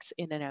tracks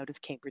in and out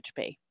of Cambridge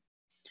Bay.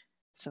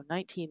 So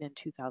 19 in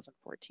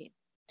 2014.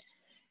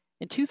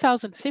 In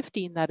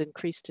 2015, that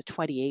increased to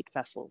 28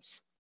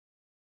 vessels.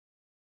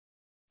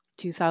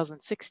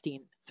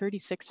 2016,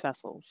 36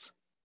 vessels.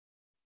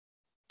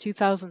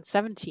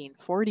 2017,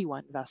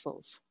 41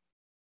 vessels.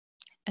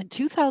 And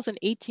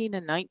 2018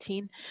 and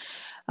 19,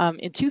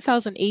 in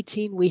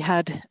 2018, we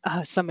had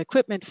some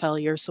equipment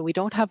failure, so we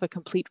don't have a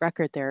complete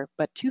record there,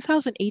 but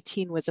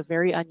 2018 was a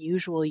very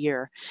unusual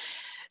year.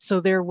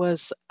 So there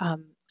was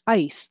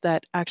ice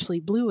that actually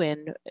blew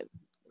in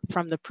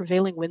from the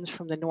prevailing winds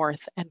from the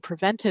north and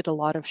prevented a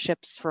lot of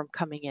ships from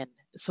coming in.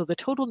 So the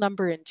total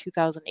number in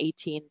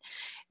 2018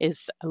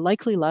 is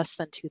likely less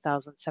than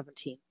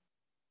 2017.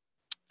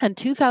 And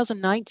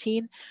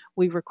 2019,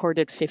 we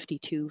recorded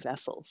 52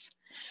 vessels.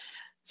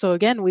 So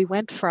again, we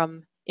went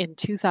from in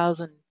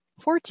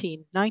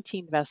 2014,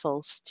 19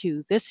 vessels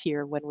to this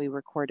year when we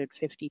recorded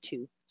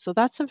 52. So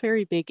that's a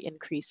very big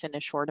increase in a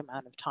short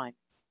amount of time.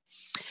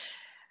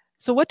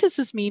 So what does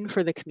this mean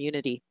for the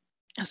community?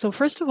 So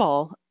first of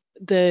all,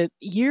 the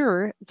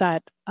year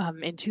that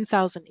in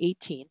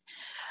 2018,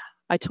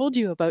 I told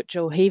you about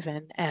Joe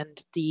Haven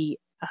and the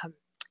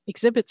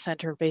exhibit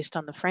center based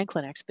on the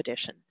Franklin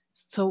expedition.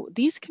 So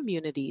these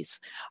communities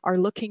are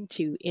looking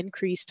to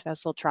increased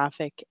vessel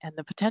traffic and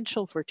the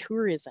potential for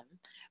tourism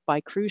by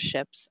cruise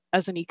ships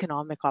as an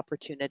economic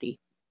opportunity.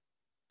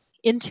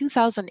 In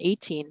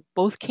 2018,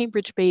 both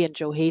Cambridge Bay and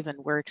Joe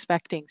Haven were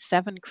expecting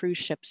 7 cruise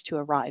ships to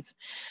arrive.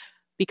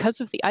 Because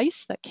of the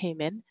ice that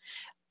came in,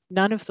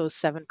 none of those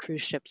 7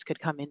 cruise ships could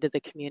come into the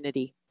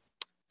community.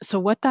 So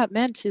what that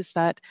meant is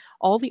that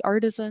all the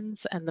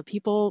artisans and the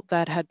people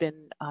that had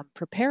been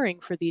preparing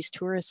for these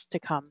tourists to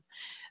come,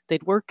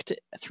 they'd worked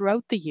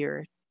throughout the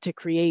year to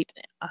create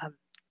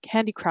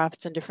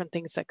handicrafts and different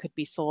things that could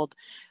be sold.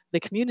 The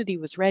community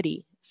was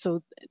ready,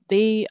 so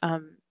they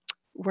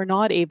were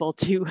not able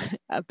to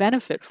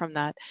benefit from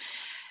that.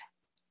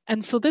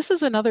 And so this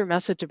is another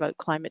message about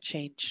climate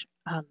change.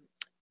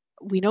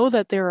 We know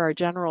that there are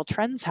general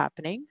trends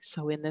happening.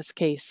 So in this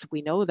case,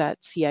 we know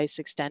that sea ice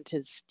extent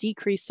is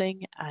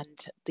decreasing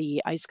and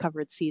the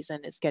ice-covered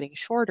season is getting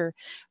shorter,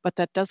 but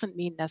that doesn't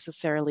mean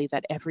necessarily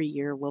that every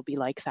year will be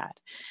like that.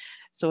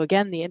 So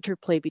again, the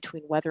interplay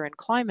between weather and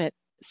climate,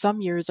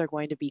 some years are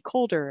going to be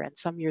colder and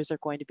some years are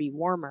going to be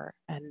warmer.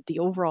 And the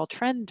overall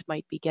trend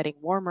might be getting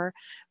warmer,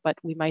 but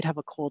we might have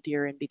a cold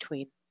year in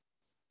between.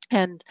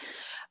 And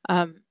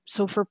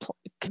so for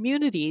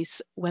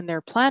communities, when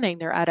they're planning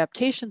their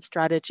adaptation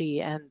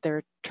strategy and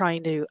they're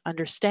trying to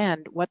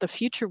understand what the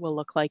future will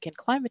look like in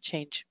climate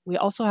change, we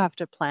also have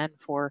to plan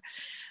for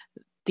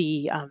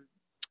the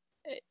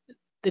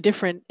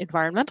different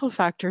environmental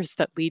factors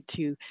that lead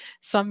to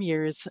some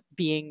years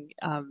being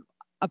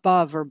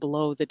above or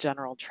below the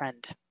general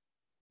trend.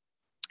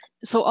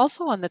 So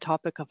also on the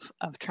topic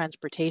of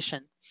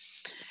transportation,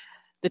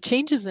 the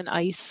changes in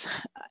ice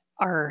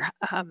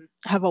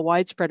have a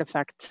widespread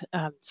effect.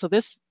 So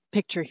this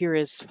picture here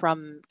is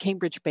from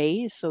Cambridge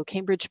Bay. So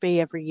Cambridge Bay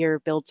every year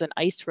builds an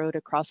ice road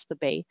across the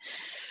bay.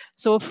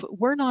 So if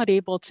we're not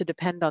able to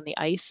depend on the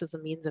ice as a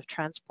means of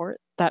transport,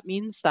 that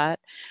means that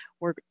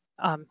we're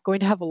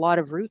going to have a lot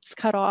of routes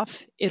cut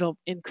off. It'll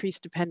increase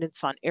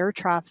dependence on air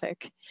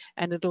traffic,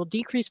 and it'll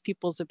decrease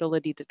people's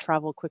ability to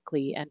travel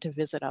quickly and to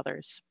visit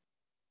others.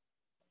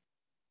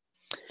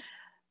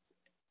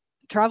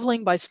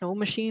 Traveling by snow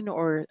machine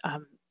or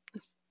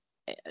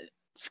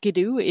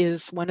skidoo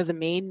is one of the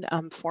main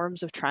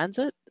forms of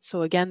transit.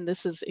 So again,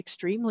 this is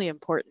extremely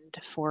important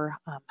for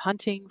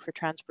hunting, for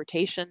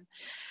transportation.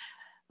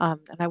 And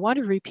I want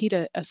to repeat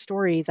a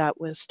story that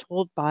was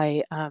told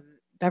by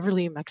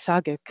Beverly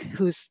McSagic,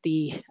 who's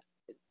the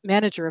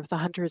manager of the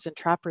Hunters and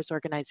Trappers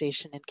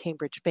organization in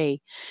Cambridge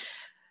Bay.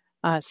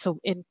 So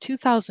in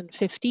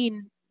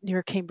 2015,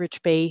 near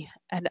Cambridge Bay,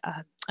 an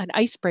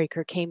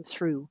icebreaker came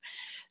through.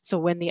 So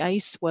when the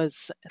ice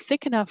was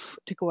thick enough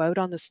to go out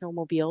on the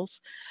snowmobiles,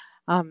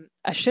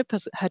 a ship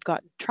had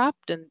gotten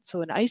trapped, and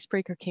so an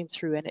icebreaker came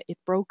through and it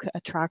broke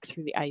a track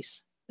through the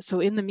ice. So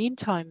in the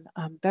meantime,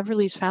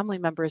 Beverly's family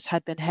members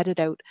had been headed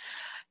out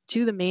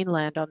to the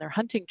mainland on their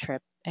hunting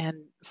trip.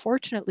 And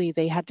fortunately,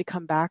 they had to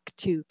come back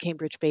to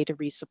Cambridge Bay to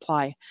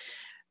resupply.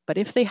 But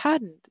if they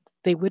hadn't,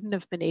 they wouldn't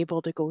have been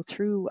able to go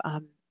through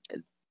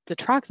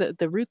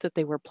the route that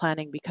they were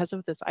planning because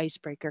of this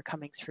icebreaker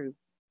coming through.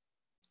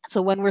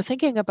 So when we're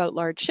thinking about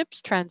large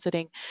ships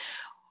transiting,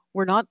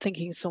 we're not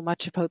thinking so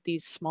much about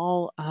these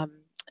small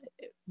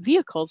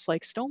vehicles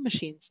like stone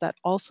machines that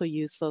also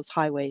use those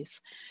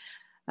highways.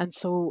 And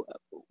so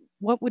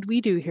what would we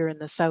do here in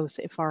the South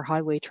if our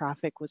highway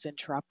traffic was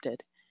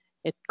interrupted?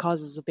 It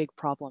causes a big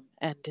problem,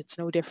 and it's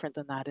no different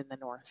than that in the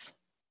North.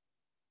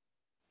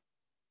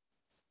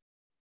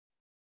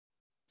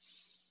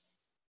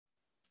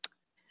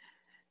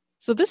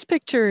 So this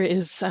picture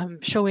is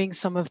showing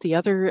some of the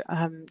other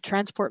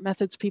transport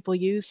methods people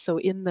use. So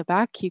in the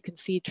back, you can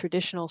see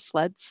traditional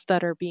sleds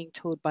that are being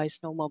towed by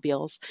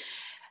snowmobiles.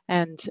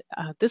 And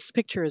this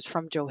picture is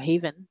from Joe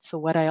Haven. So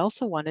what I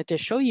also wanted to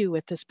show you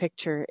with this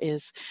picture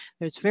is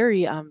there's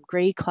very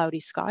gray,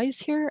 cloudy skies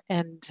here.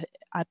 And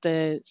at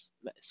the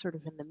sort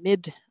of in the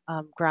mid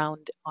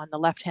ground on the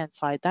left-hand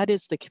side, that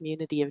is the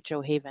community of Joe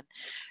Haven.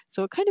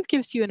 So it kind of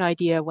gives you an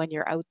idea when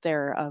you're out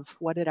there of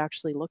what it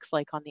actually looks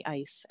like on the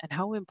ice and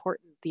how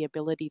important the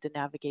ability to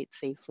navigate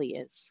safely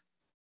is.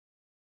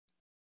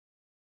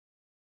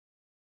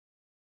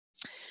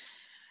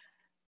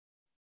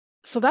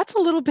 So that's a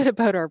little bit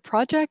about our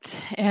project,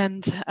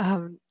 and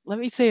let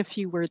me say a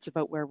few words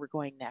about where we're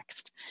going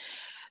next.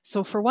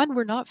 So for one,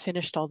 we're not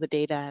finished all the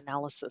data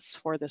analysis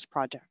for this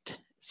project.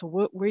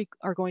 So we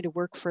are going to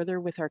work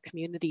further with our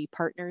community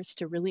partners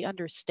to really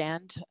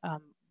understand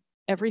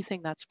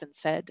everything that's been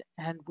said,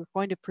 and we're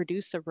going to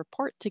produce a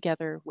report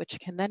together which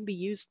can then be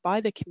used by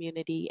the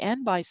community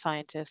and by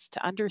scientists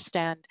to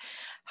understand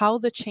how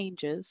the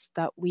changes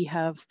that we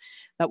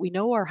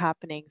know are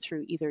happening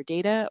through either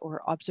data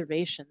or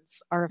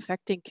observations are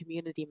affecting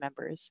community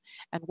members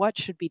and what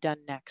should be done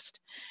next.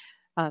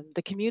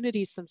 The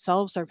communities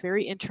themselves are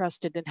very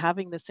interested in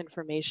having this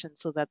information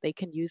so that they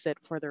can use it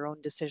for their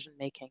own decision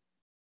making.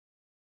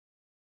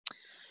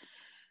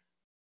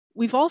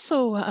 We've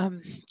also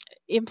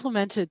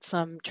implemented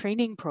some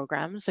training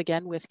programs,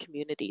 again, with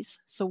communities.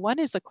 So one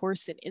is a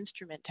course in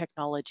instrument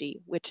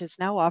technology, which is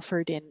now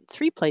offered in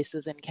 3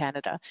 places in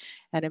Canada.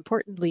 And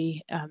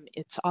importantly,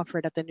 it's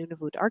offered at the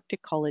Nunavut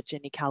Arctic College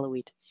in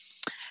Iqaluit.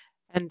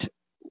 And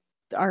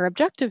our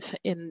objective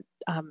in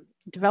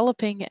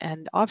developing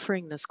and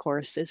offering this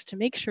course is to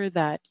make sure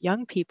that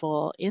young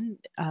people in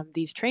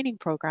these training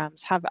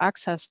programs have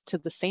access to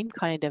the same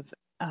kind of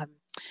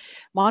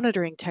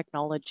monitoring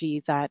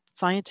technology that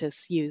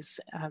scientists use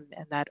and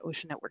that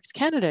Ocean Networks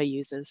Canada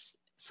uses,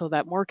 so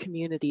that more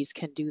communities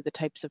can do the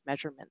types of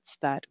measurements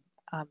that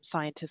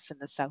scientists in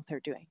the South are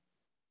doing.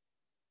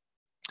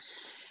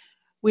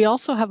 We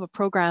also have a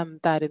program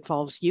that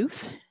involves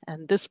youth,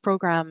 and this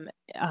program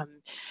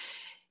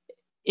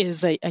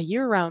is a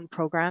year-round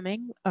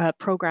program.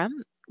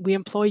 We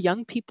employ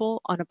young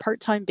people on a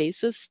part-time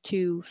basis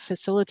to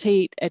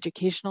facilitate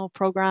educational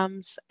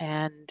programs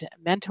and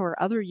mentor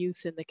other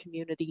youth in the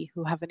community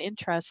who have an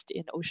interest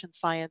in ocean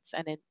science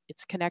and in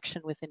its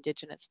connection with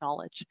Indigenous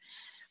knowledge.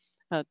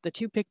 The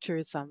 2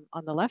 pictures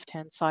on the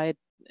left-hand side,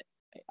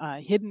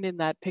 hidden in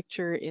that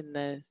picture in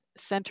the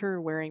center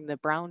wearing the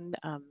brown,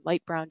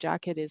 light brown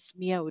jacket is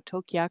Maia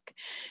Hoeberechts,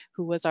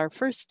 who was our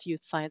first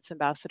youth science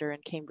ambassador in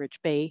Cambridge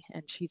Bay,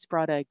 and she's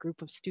brought a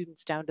group of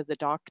students down to the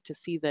dock to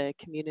see the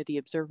community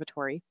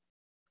observatory.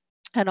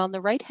 And on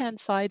the right-hand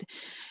side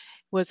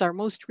was our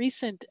most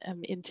recent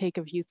intake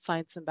of youth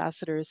science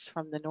ambassadors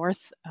from the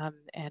North,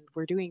 and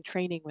we're doing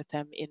training with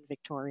them in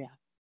Victoria.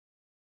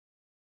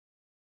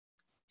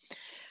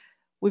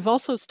 We've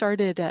also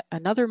started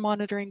another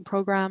monitoring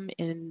program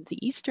in the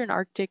Eastern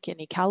Arctic in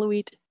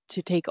Iqaluit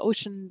to take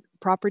ocean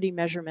property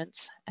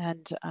measurements.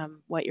 And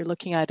what you're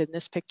looking at in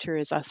this picture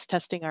is us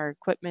testing our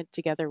equipment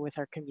together with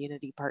our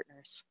community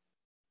partners.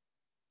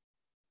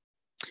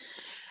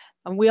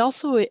 And we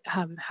also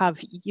have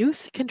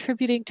youth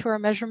contributing to our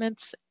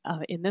measurements.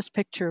 In this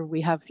picture,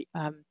 we have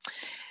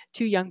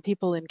 2 young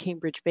people in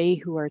Cambridge Bay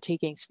who are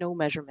taking snow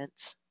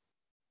measurements.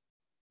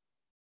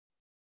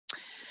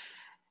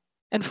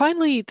 And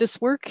finally, this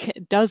work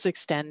does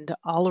extend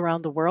all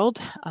around the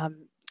world.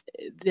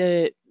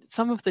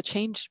 Some of the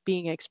change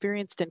being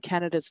experienced in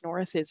Canada's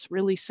north is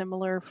really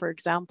similar, for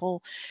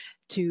example,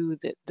 to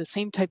the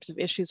same types of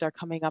issues are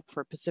coming up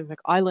for Pacific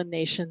Island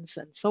nations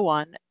and so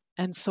on.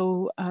 And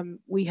so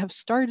we have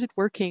started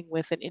working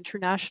with an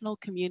international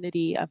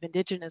community of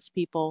Indigenous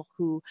people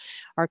who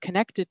are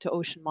connected to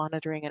ocean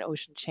monitoring and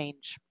ocean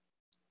change.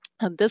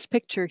 And this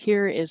picture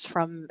here is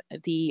from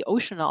the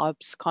Ocean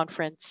Obs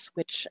conference,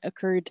 which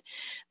occurred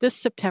this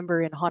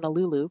September in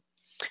Honolulu.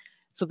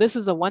 So this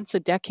is a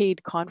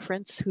once-a-decade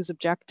conference whose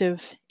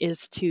objective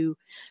is to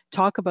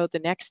talk about the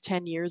next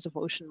 10 years of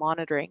ocean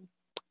monitoring.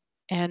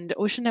 And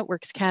Ocean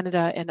Networks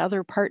Canada and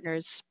other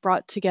partners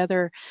brought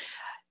together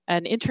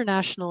an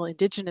international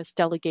Indigenous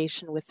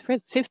delegation with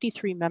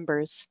 53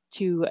 members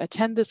to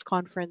attend this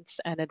conference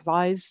and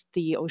advise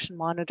the ocean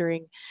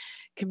monitoring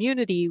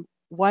community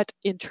what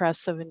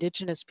interests of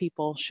Indigenous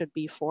people should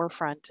be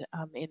forefront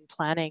in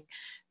planning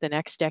the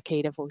next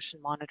decade of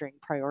ocean monitoring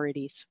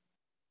priorities.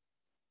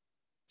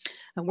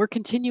 And we're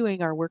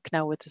continuing our work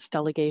now with this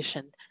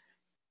delegation.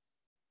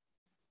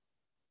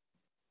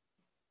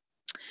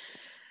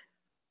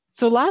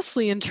 So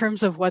lastly, in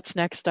terms of what's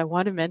next, I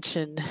want to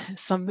mention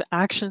some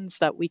actions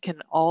that we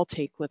can all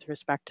take with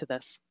respect to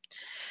this.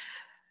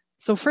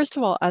 So first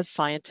of all, as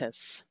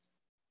scientists,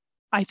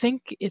 I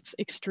think it's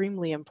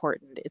extremely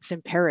important, it's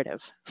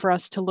imperative for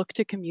us to look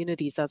to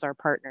communities as our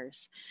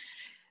partners.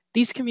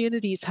 These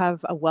communities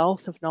have a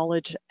wealth of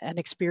knowledge and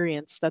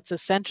experience that's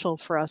essential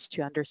for us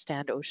to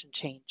understand ocean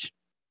change.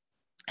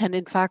 And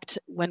in fact,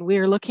 when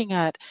we're looking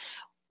at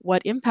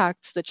what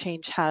impacts the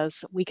change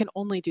has, we can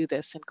only do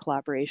this in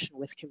collaboration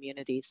with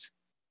communities.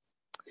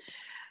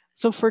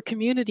 So for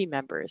community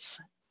members,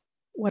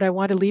 what I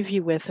want to leave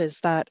you with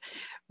is that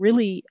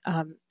really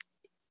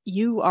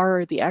you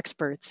are the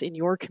experts in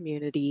your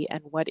community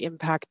and what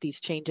impact these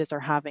changes are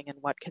having and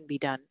what can be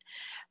done.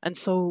 And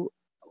so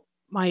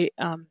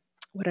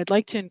what I'd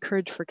like to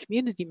encourage for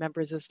community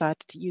members is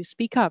that you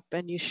speak up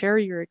and you share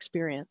your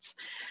experience.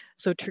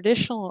 So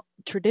traditional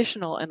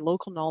and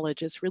local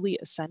knowledge is really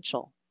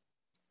essential.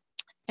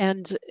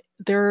 And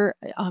there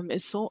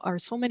are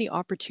so many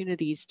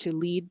opportunities to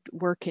lead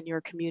work in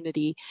your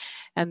community.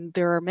 And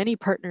there are many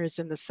partners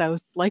in the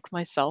South, like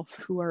myself,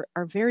 who are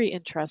very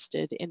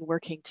interested in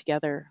working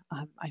together.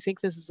 I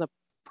think this is a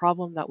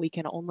problem that we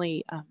can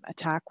only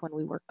attack when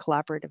we work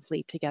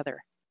collaboratively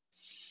together.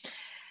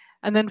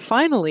 And then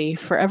finally,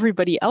 for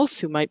everybody else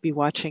who might be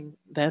watching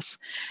this,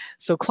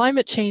 so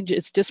climate change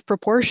is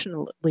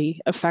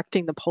disproportionately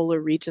affecting the polar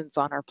regions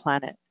on our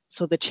planet.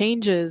 So the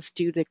changes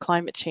due to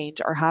climate change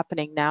are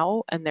happening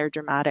now and they're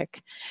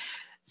dramatic.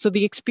 So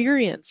the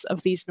experience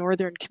of these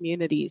northern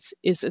communities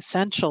is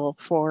essential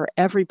for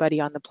everybody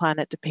on the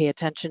planet to pay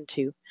attention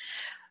to.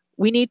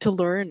 We need to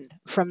learn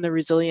from the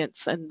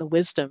resilience and the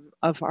wisdom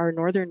of our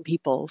northern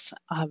peoples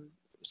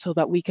so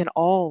that we can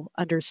all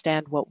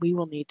understand what we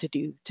will need to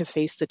do to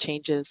face the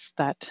changes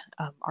that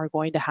are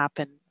going to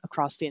happen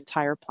across the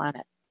entire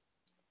planet.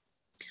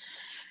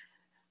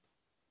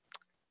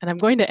 And I'm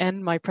going to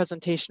end my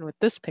presentation with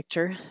this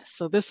picture.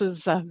 So this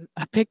is a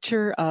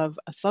picture of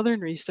a Southern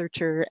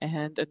researcher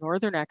and a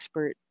Northern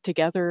expert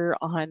together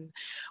on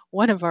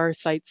one of our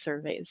site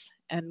surveys.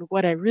 And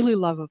what I really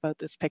love about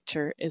this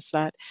picture is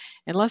that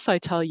unless I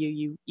tell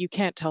you, you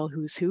can't tell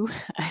who's who.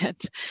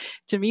 And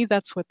to me,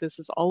 that's what this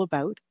is all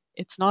about.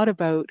 It's not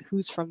about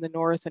who's from the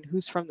North and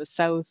who's from the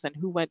South and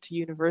who went to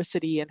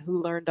university and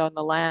who learned on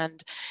the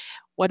land.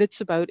 What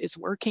it's about is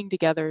working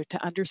together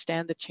to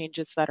understand the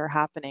changes that are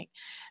happening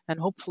and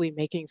hopefully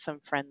making some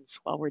friends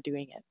while we're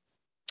doing it.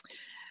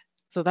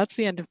 So that's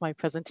the end of my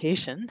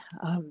presentation.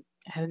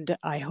 And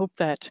I hope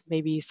that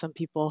maybe some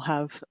people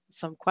have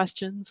some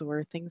questions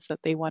or things that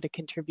they want to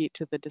contribute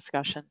to the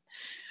discussion.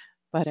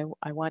 But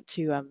I want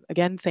to,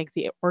 again, thank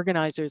the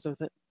organizers of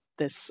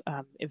this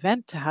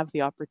event to have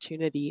the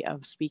opportunity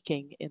of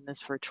speaking in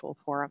this virtual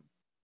forum.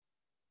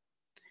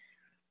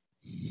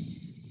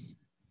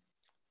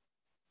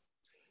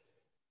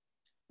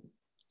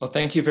 Well,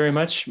 thank you very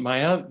much,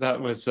 Maia. That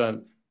was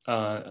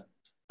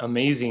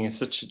amazing. It's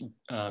such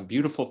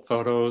beautiful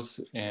photos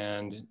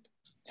and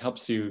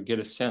helps you get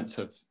a sense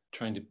of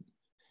trying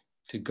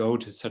to go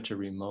to such a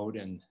remote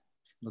and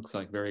looks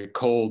like very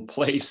cold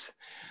place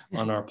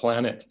on our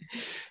planet.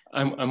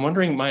 I'm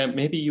wondering, Maia,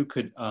 maybe you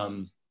could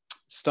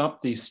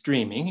stop the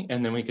streaming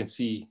and then we can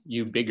see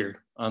you bigger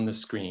on the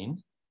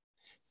screen.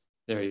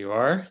 There you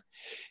are.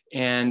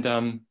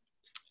 And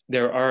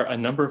there are a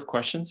number of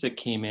questions that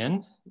came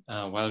in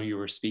while you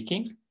were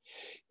speaking.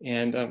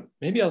 And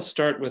maybe I'll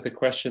start with a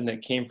question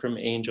that came from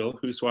Angel,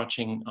 who's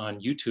watching on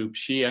YouTube.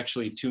 She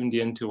actually tuned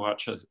in to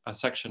watch a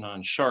section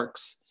on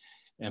sharks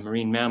and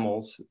marine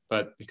mammals,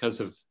 but because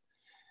of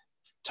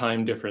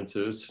time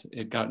differences,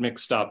 it got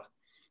mixed up.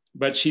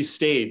 But she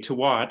stayed to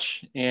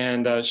watch,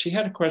 and she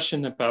had a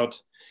question about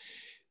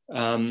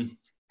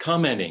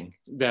commenting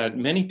that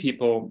many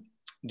people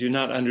do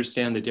not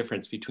understand the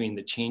difference between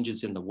the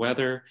changes in the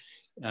weather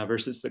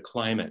versus the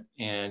climate.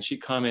 And she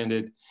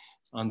commented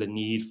on the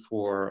need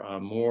for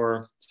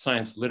more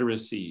science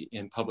literacy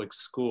in public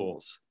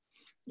schools.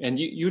 And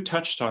you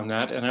touched on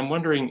that, and I'm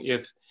wondering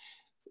if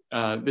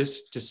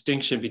this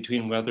distinction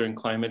between weather and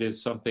climate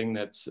is something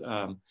that's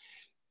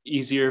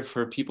easier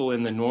for people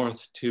in the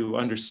North to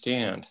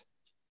understand.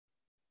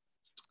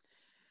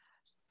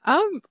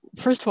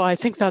 First of all, I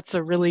think that's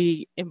a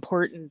really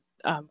important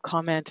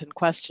comment and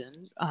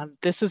question.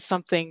 This is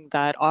something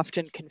that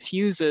often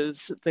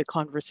confuses the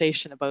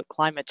conversation about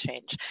climate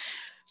change.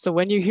 So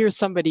when you hear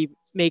somebody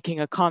making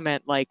a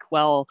comment like,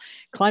 well,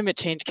 climate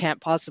change can't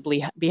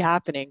possibly be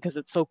happening because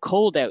it's so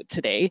cold out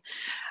today,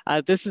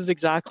 this is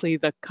exactly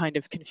the kind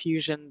of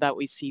confusion that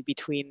we see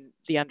between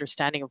the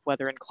understanding of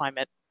weather and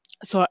climate.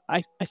 So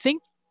I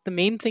think the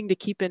main thing to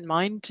keep in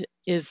mind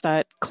is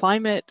that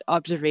climate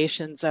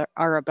observations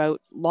are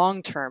about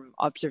long-term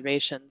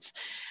observations,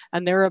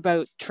 and they're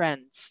about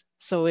trends.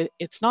 So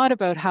it's not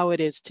about how it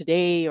is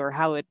today or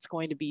how it's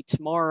going to be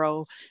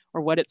tomorrow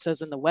or what it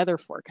says in the weather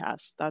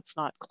forecast. That's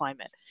not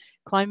climate.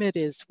 Climate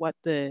is what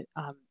the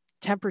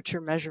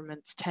temperature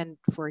measurements tend,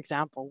 for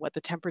example, what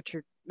the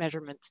temperature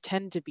measurements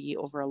tend to be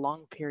over a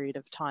long period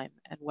of time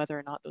and whether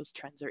or not those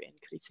trends are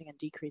increasing and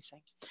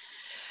decreasing.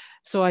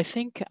 So I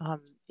think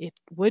it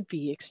would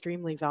be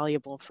extremely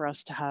valuable for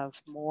us to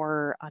have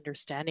more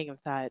understanding of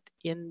that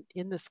in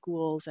the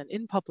schools and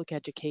in public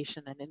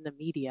education and in the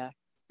media,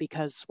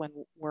 because when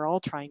we're all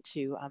trying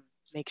to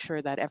make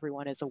sure that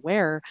everyone is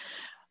aware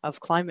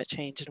of climate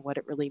change and what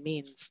it really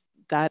means,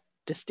 that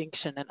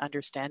distinction and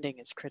understanding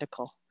is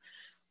critical.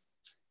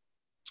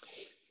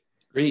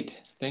 Great,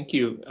 thank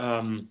you.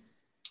 A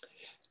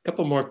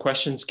couple more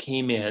questions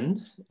came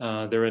in.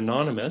 They're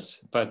anonymous,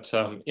 but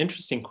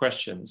interesting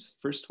questions.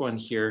 First one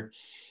here,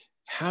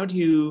 how do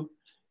you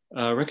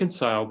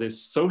reconcile the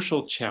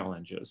social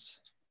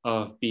challenges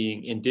of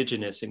being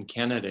Indigenous in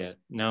Canada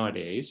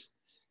nowadays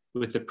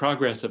with the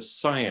progress of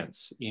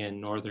science in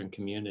Northern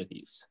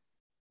communities?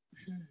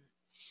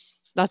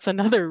 That's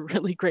another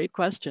really great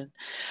question.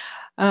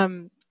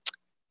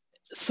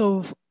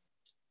 So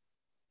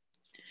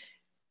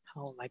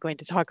how am I going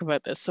to talk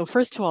about this? So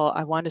first of all,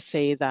 I want to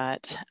say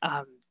that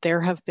there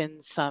have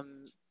been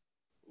some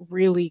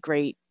really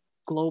great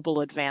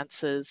global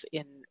advances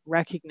in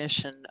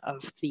recognition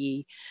of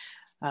the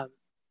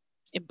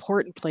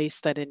important place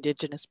that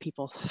Indigenous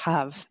people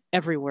have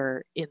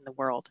everywhere in the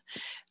world.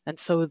 And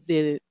so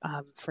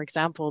for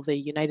example, the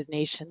United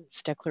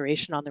Nations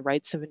Declaration on the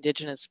Rights of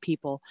Indigenous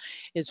People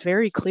is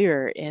very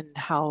clear in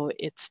how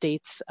it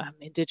states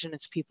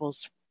Indigenous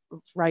people's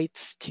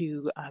rights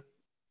to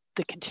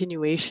the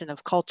continuation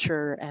of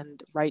culture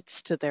and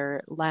rights to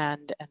their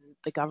land and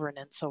the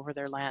governance over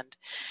their land.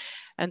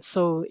 And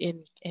so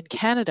in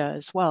Canada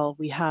as well,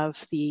 we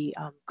have the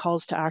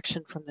calls to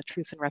action from the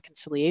Truth and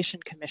Reconciliation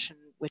Commission,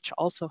 which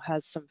also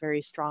has some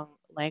very strong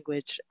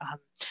language.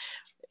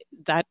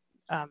 That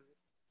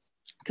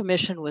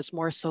commission was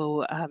more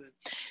so,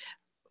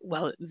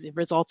 well, the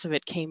results of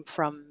it came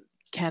from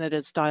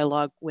Canada's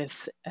dialogue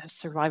with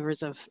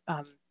survivors of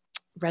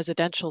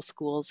residential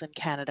schools in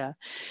Canada.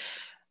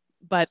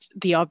 But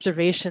the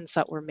observations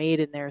that were made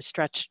in there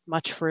stretched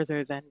much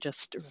further than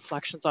just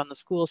reflections on the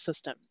school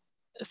system.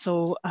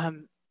 So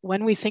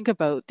when we think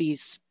about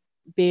these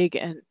big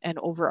and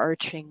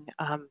overarching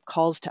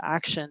calls to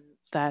action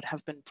that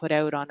have been put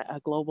out on a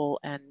global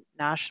and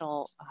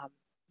national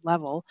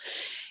level,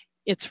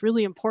 it's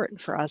really important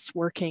for us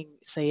working,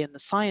 say, in the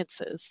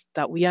sciences,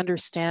 that we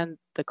understand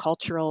the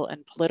cultural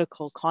and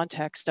political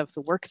context of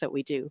the work that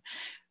we do,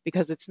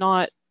 because it's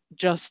not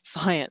just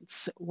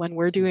science. When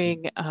we're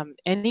doing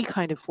any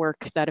kind of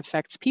work that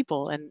affects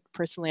people, and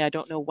personally, I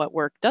don't know what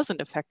work doesn't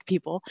affect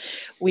people,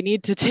 we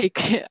need to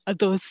take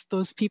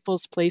those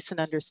people's place and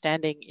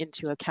understanding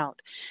into account.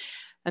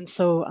 And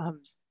so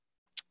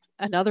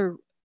another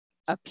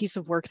piece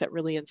of work that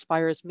really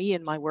inspires me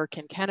in my work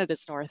in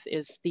Canada's North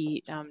is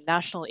the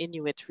National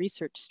Inuit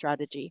Research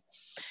Strategy.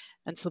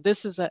 And so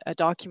this is a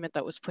document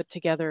that was put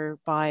together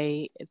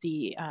by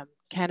the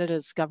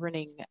Canada's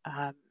governing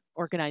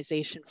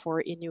organization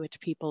for Inuit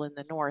people in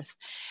the North.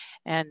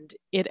 And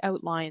it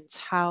outlines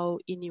how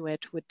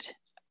Inuit would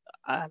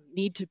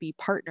need to be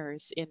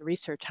partners in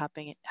research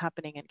happening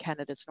in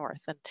Canada's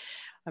North. And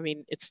I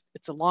mean, it's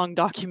a long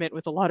document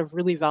with a lot of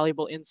really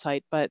valuable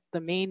insight, but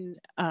the main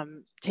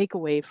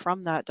takeaway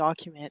from that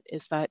document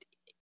is that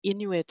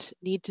Inuit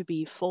need to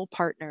be full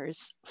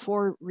partners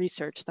for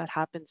research that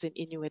happens in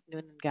Inuit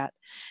Nunangat.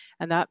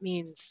 And that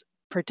means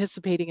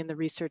participating in the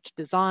research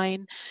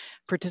design,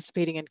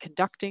 participating in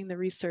conducting the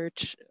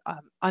research,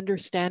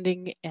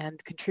 understanding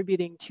and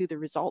contributing to the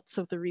results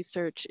of the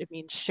research. It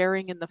means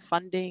sharing in the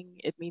funding.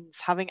 It means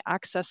having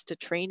access to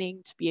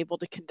training to be able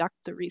to conduct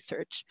the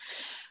research.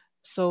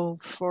 So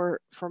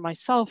for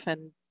myself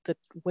and the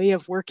way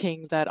of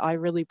working that I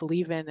really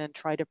believe in and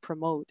try to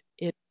promote,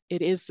 it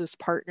is this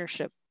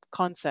partnership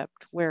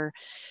concept where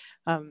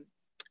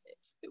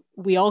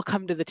we all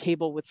come to the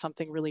table with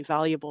something really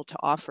valuable to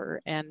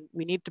offer, and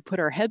we need to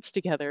put our heads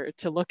together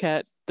to look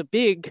at the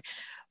big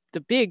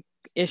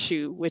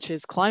issue, which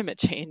is climate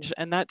change,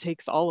 and that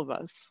takes all of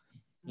us.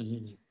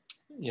 Mm-hmm.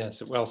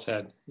 Yes, well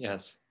said.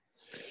 Yes.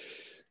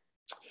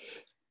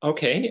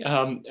 Okay,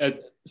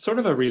 sort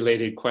of a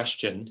related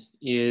question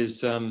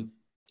is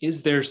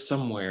there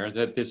somewhere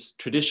that this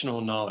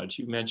traditional knowledge,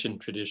 you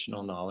mentioned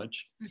traditional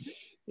knowledge, mm-hmm.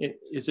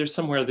 Is there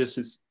somewhere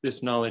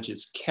this knowledge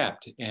is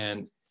kept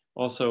and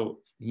also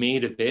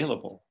made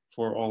available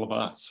for all of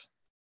us?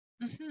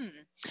 Mm-hmm.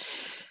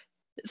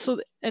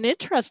 So an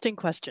interesting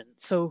question.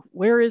 So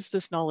where is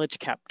this knowledge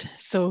kept?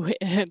 So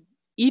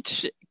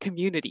each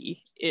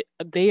community,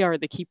 they are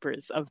the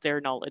keepers of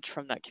their knowledge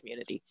from that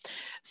community.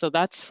 So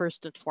that's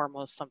first and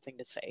foremost something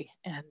to say.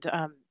 And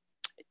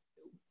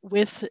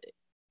with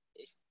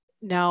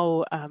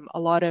now a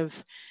lot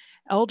of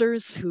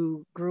elders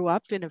who grew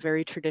up in a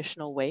very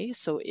traditional way.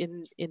 So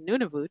in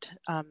Nunavut,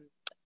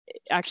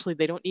 actually,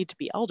 they don't need to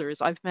be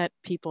elders. I've met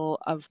people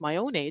of my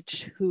own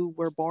age who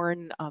were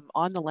born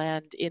on the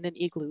land in an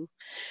igloo.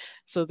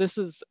 So this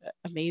is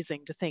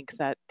amazing to think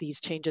that these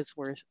changes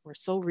were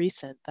so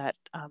recent that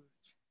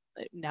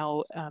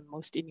now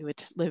most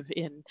Inuit live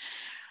in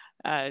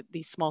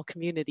these small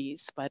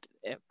communities, but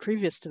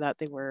previous to that,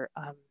 they were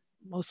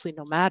mostly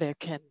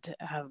nomadic and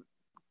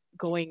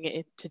going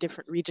into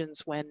different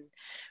regions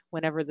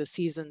whenever the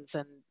seasons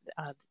and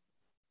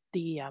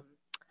the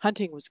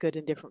hunting was good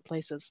in different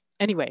places.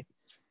 Anyway,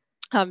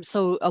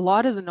 so a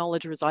lot of the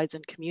knowledge resides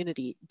in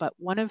community, but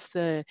one of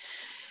the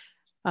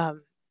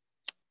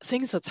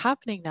things that's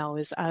happening now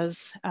is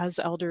as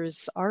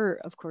elders are,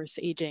 of course,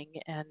 aging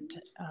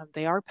and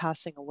they are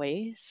passing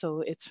away.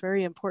 So it's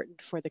very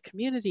important for the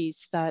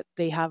communities that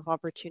they have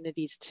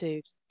opportunities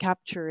to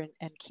capture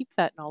and keep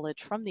that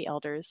knowledge from the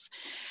elders.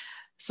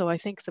 So I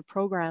think the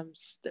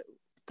programs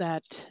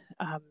that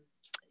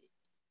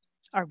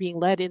are being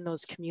led in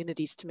those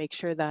communities to make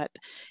sure that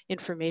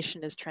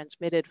information is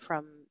transmitted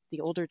from the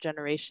older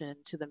generation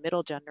to the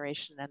middle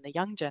generation and the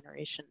young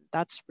generation,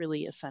 that's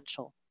really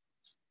essential.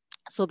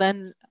 So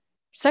then,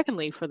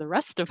 secondly, for the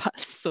rest of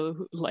us,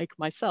 so like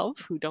myself,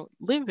 who don't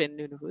live in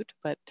Nunavut,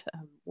 but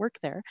work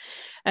there,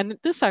 and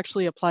this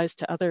actually applies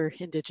to other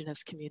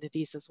Indigenous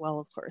communities as well,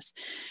 of course.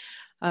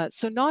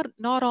 So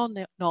not all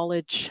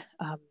knowledge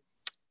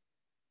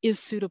is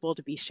suitable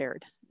to be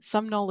shared.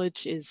 Some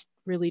knowledge is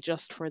really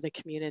just for the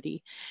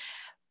community.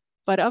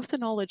 But of the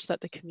knowledge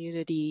that the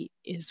community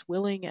is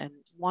willing and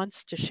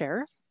wants to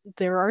share,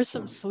 there are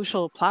some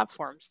social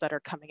platforms that are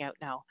coming out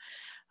now.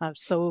 I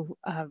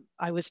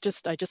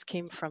just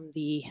came from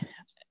the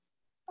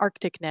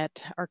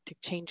ArcticNet, Arctic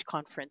Change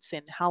Conference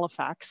in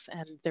Halifax,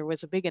 and there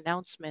was a big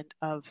announcement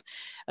of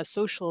a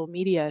social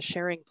media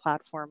sharing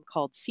platform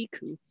called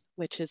Siku,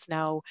 which is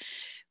now,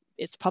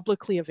 it's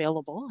publicly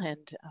available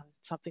and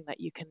something that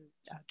you can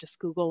just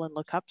Google and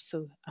look up.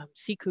 So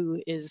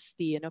Siku is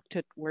the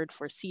Inuktitut word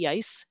for sea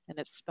ice, and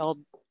it's spelled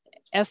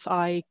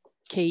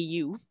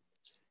S-I-K-U.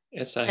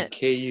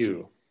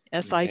 S-I-K-U.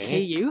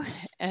 S-I-K-U.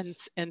 And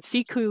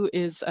Siku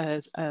is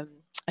a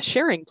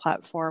sharing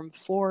platform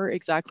for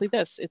exactly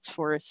this. It's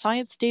for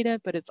science data,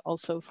 but it's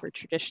also for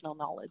traditional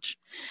knowledge.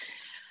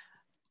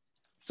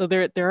 So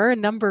there are a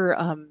number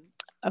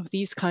of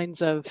these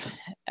kinds of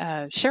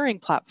sharing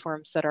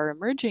platforms that are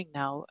emerging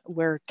now,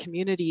 where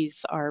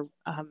communities are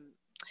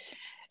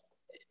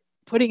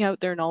putting out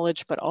their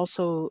knowledge, but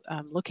also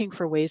looking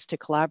for ways to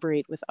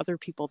collaborate with other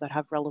people that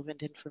have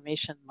relevant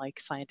information like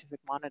scientific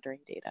monitoring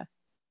data.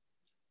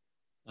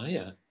 Oh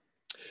yeah,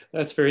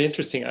 that's very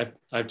interesting.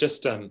 I've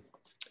just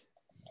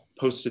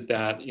posted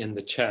that in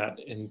the chat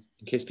in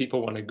case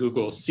people want to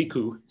Google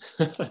Siku.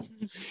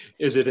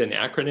 Is it an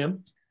acronym?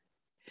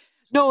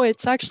 No,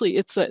 it's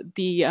actually,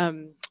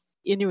 the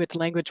Inuit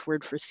language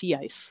word for sea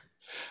ice.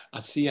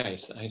 Sea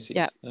ice, I see.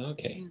 Yeah.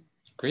 Okay,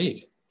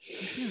 great.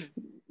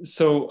 Mm-hmm.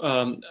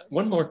 So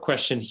one more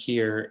question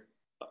here.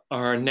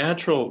 Are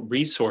natural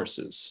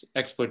resources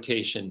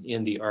exploitation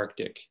in the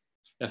Arctic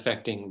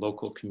affecting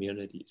local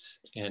communities?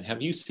 And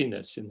have you seen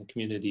this in the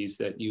communities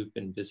that you've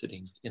been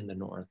visiting in the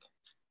north?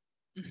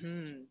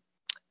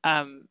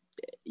 Mm-hmm.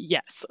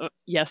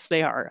 Yes,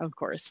 they are, of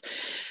course.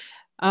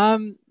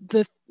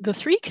 The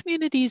three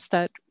communities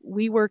that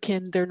we work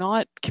in, they're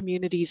not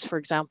communities, for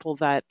example,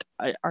 that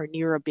are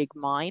near a big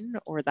mine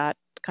or that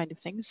kind of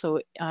thing.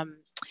 So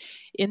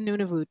in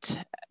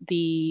Nunavut,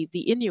 the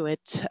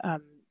Inuit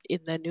in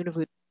the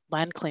Nunavut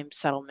land claim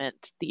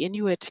settlement, the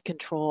Inuit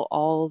control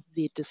all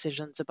the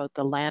decisions about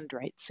the land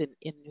rights in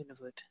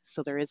Nunavut.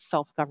 So there is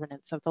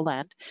self-governance of the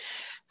land.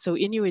 So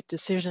Inuit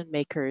decision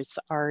makers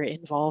are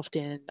involved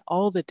in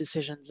all the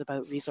decisions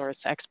about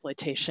resource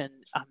exploitation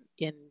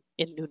in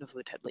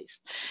Nunavut, at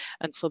least.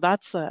 And so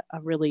that's a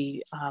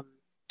really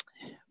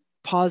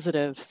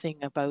positive thing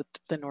about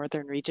the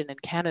northern region in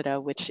Canada,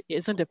 which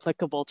isn't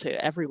applicable to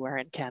everywhere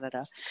in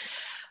Canada.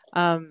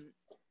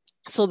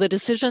 So the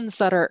decisions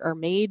that are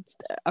made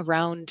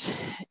around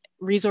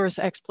resource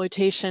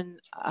exploitation,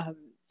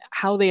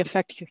 how they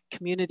affect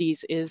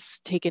communities is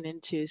taken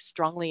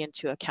strongly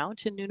into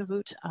account in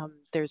Nunavut.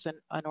 There's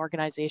an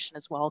organization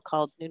as well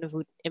called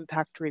Nunavut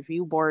Impact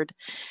Review Board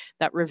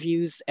that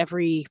reviews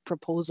every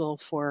proposal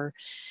for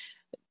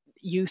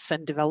use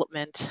and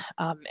development,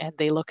 and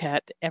they look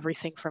at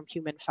everything from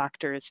human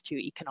factors to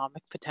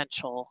economic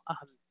potential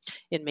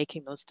in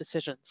making those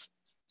decisions.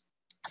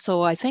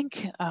 So I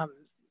think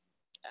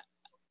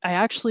I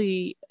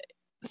actually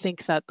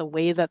think that the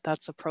way that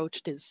that's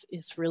approached is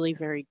really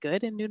very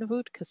good in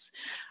Nunavut, because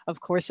of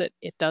course it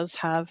does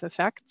have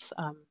effects,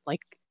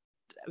 like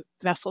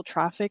vessel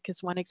traffic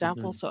is one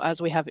example. Mm-hmm. So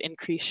as we have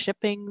increased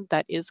shipping,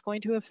 that is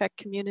going to affect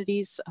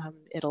communities.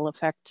 It'll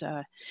affect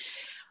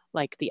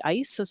like the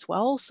ice as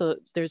well. So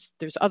there's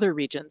other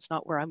regions,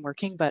 not where I'm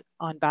working, but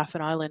on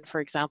Baffin Island,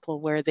 for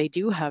example, where they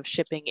do have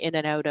shipping in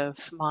and out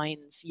of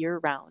mines year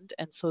round.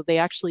 And so they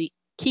actually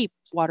keep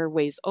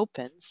waterways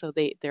open. So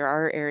there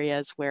are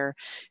areas where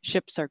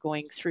ships are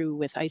going through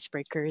with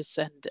icebreakers,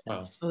 and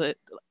Wow. so that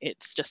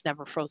it's just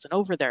never frozen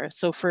over there.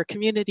 So for a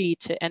community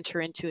to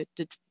enter into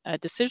a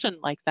decision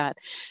like that,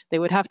 they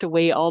would have to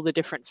weigh all the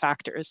different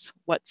factors.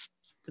 What's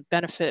the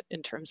benefit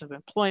in terms of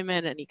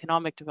employment and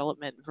economic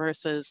development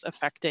versus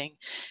affecting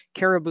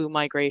caribou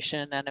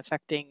migration and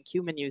affecting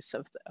human use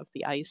of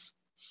the ice.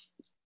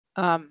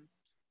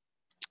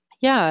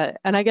 Yeah,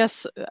 and I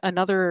guess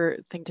another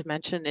thing to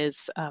mention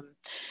is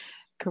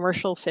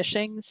commercial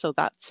fishing. So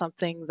that's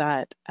something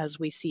that, as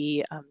we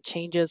see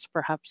changes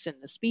perhaps in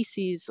the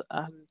species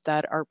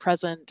that are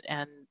present,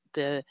 and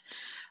the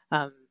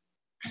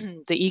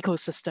the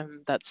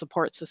ecosystem that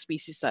supports the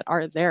species that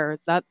are there,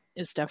 that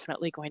is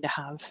definitely going to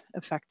have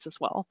effects as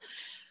well.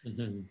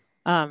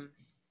 Mm-hmm.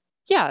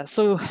 Yeah,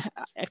 so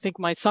I think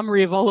my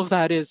summary of all of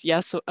that is,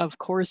 yes, of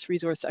course,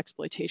 resource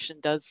exploitation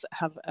does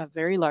have a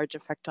very large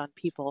effect on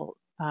people.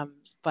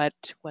 But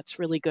what's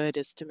really good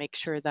is to make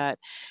sure that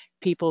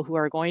people who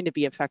are going to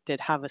be affected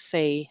have a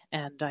say.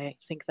 And I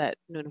think that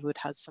Nunavut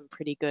has some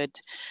pretty good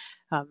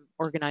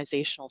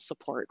organizational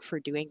support for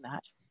doing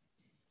that.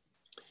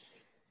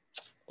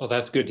 Well,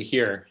 that's good to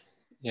hear.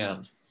 Yeah.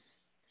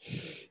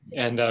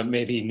 And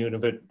maybe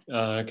Nunavut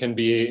can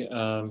be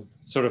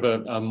sort of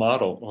a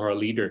model or a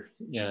leader,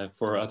 yeah,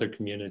 for other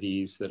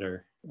communities that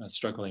are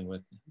struggling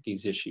with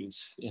these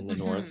issues in the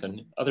North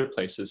and other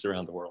places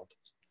around the world.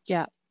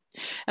 Yeah.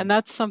 And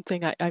that's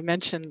something I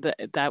mentioned,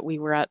 that we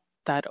were at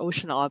that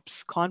Ocean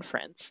Ops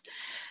conference.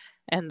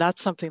 And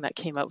that's something that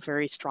came out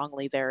very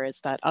strongly there, is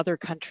that other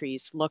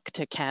countries look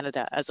to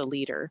Canada as a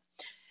leader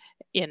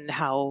in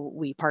how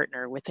we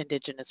partner with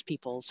Indigenous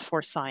peoples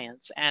for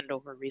science and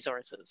over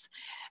resources.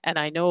 And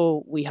I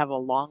know we have a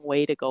long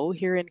way to go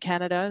here in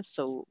Canada,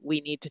 so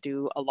we need to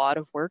do a lot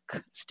of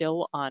work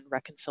still on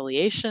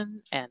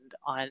reconciliation and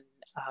on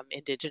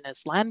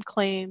Indigenous land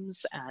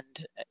claims.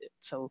 And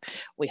so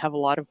we have a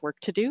lot of work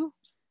to do,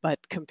 but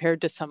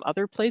compared to some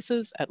other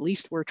places, at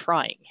least we're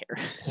trying here.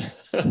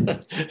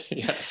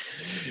 Yes,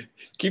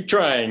 keep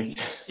trying.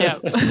 Yeah.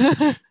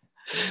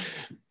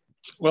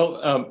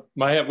 Well,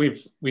 Maia,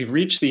 we've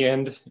reached the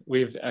end.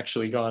 We've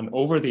actually gone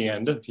over the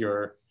end of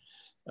your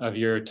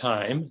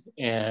time,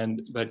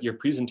 but your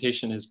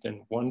presentation has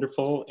been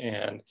wonderful.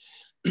 And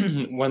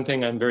one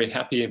thing I'm very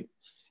happy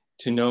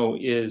to know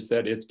is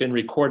that it's been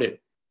recorded.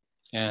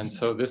 And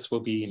so this will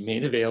be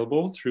made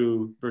available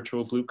through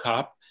Virtual Blue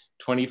COP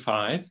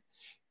 25.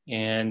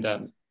 And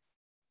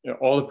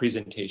all the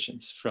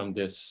presentations from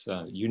this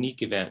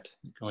unique event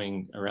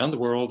going around the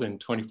world in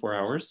 24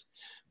 hours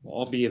will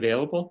all be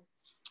available.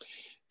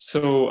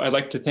 So I'd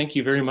like to thank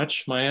you very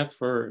much, Maia,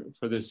 for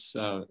this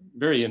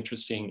very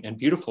interesting and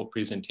beautiful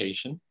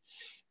presentation.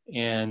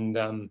 And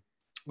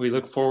we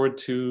look forward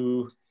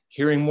to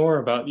hearing more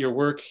about your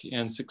work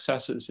and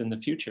successes in the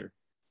future.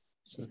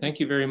 So thank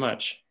you very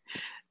much.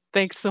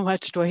 Thanks so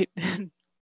much, Dwight.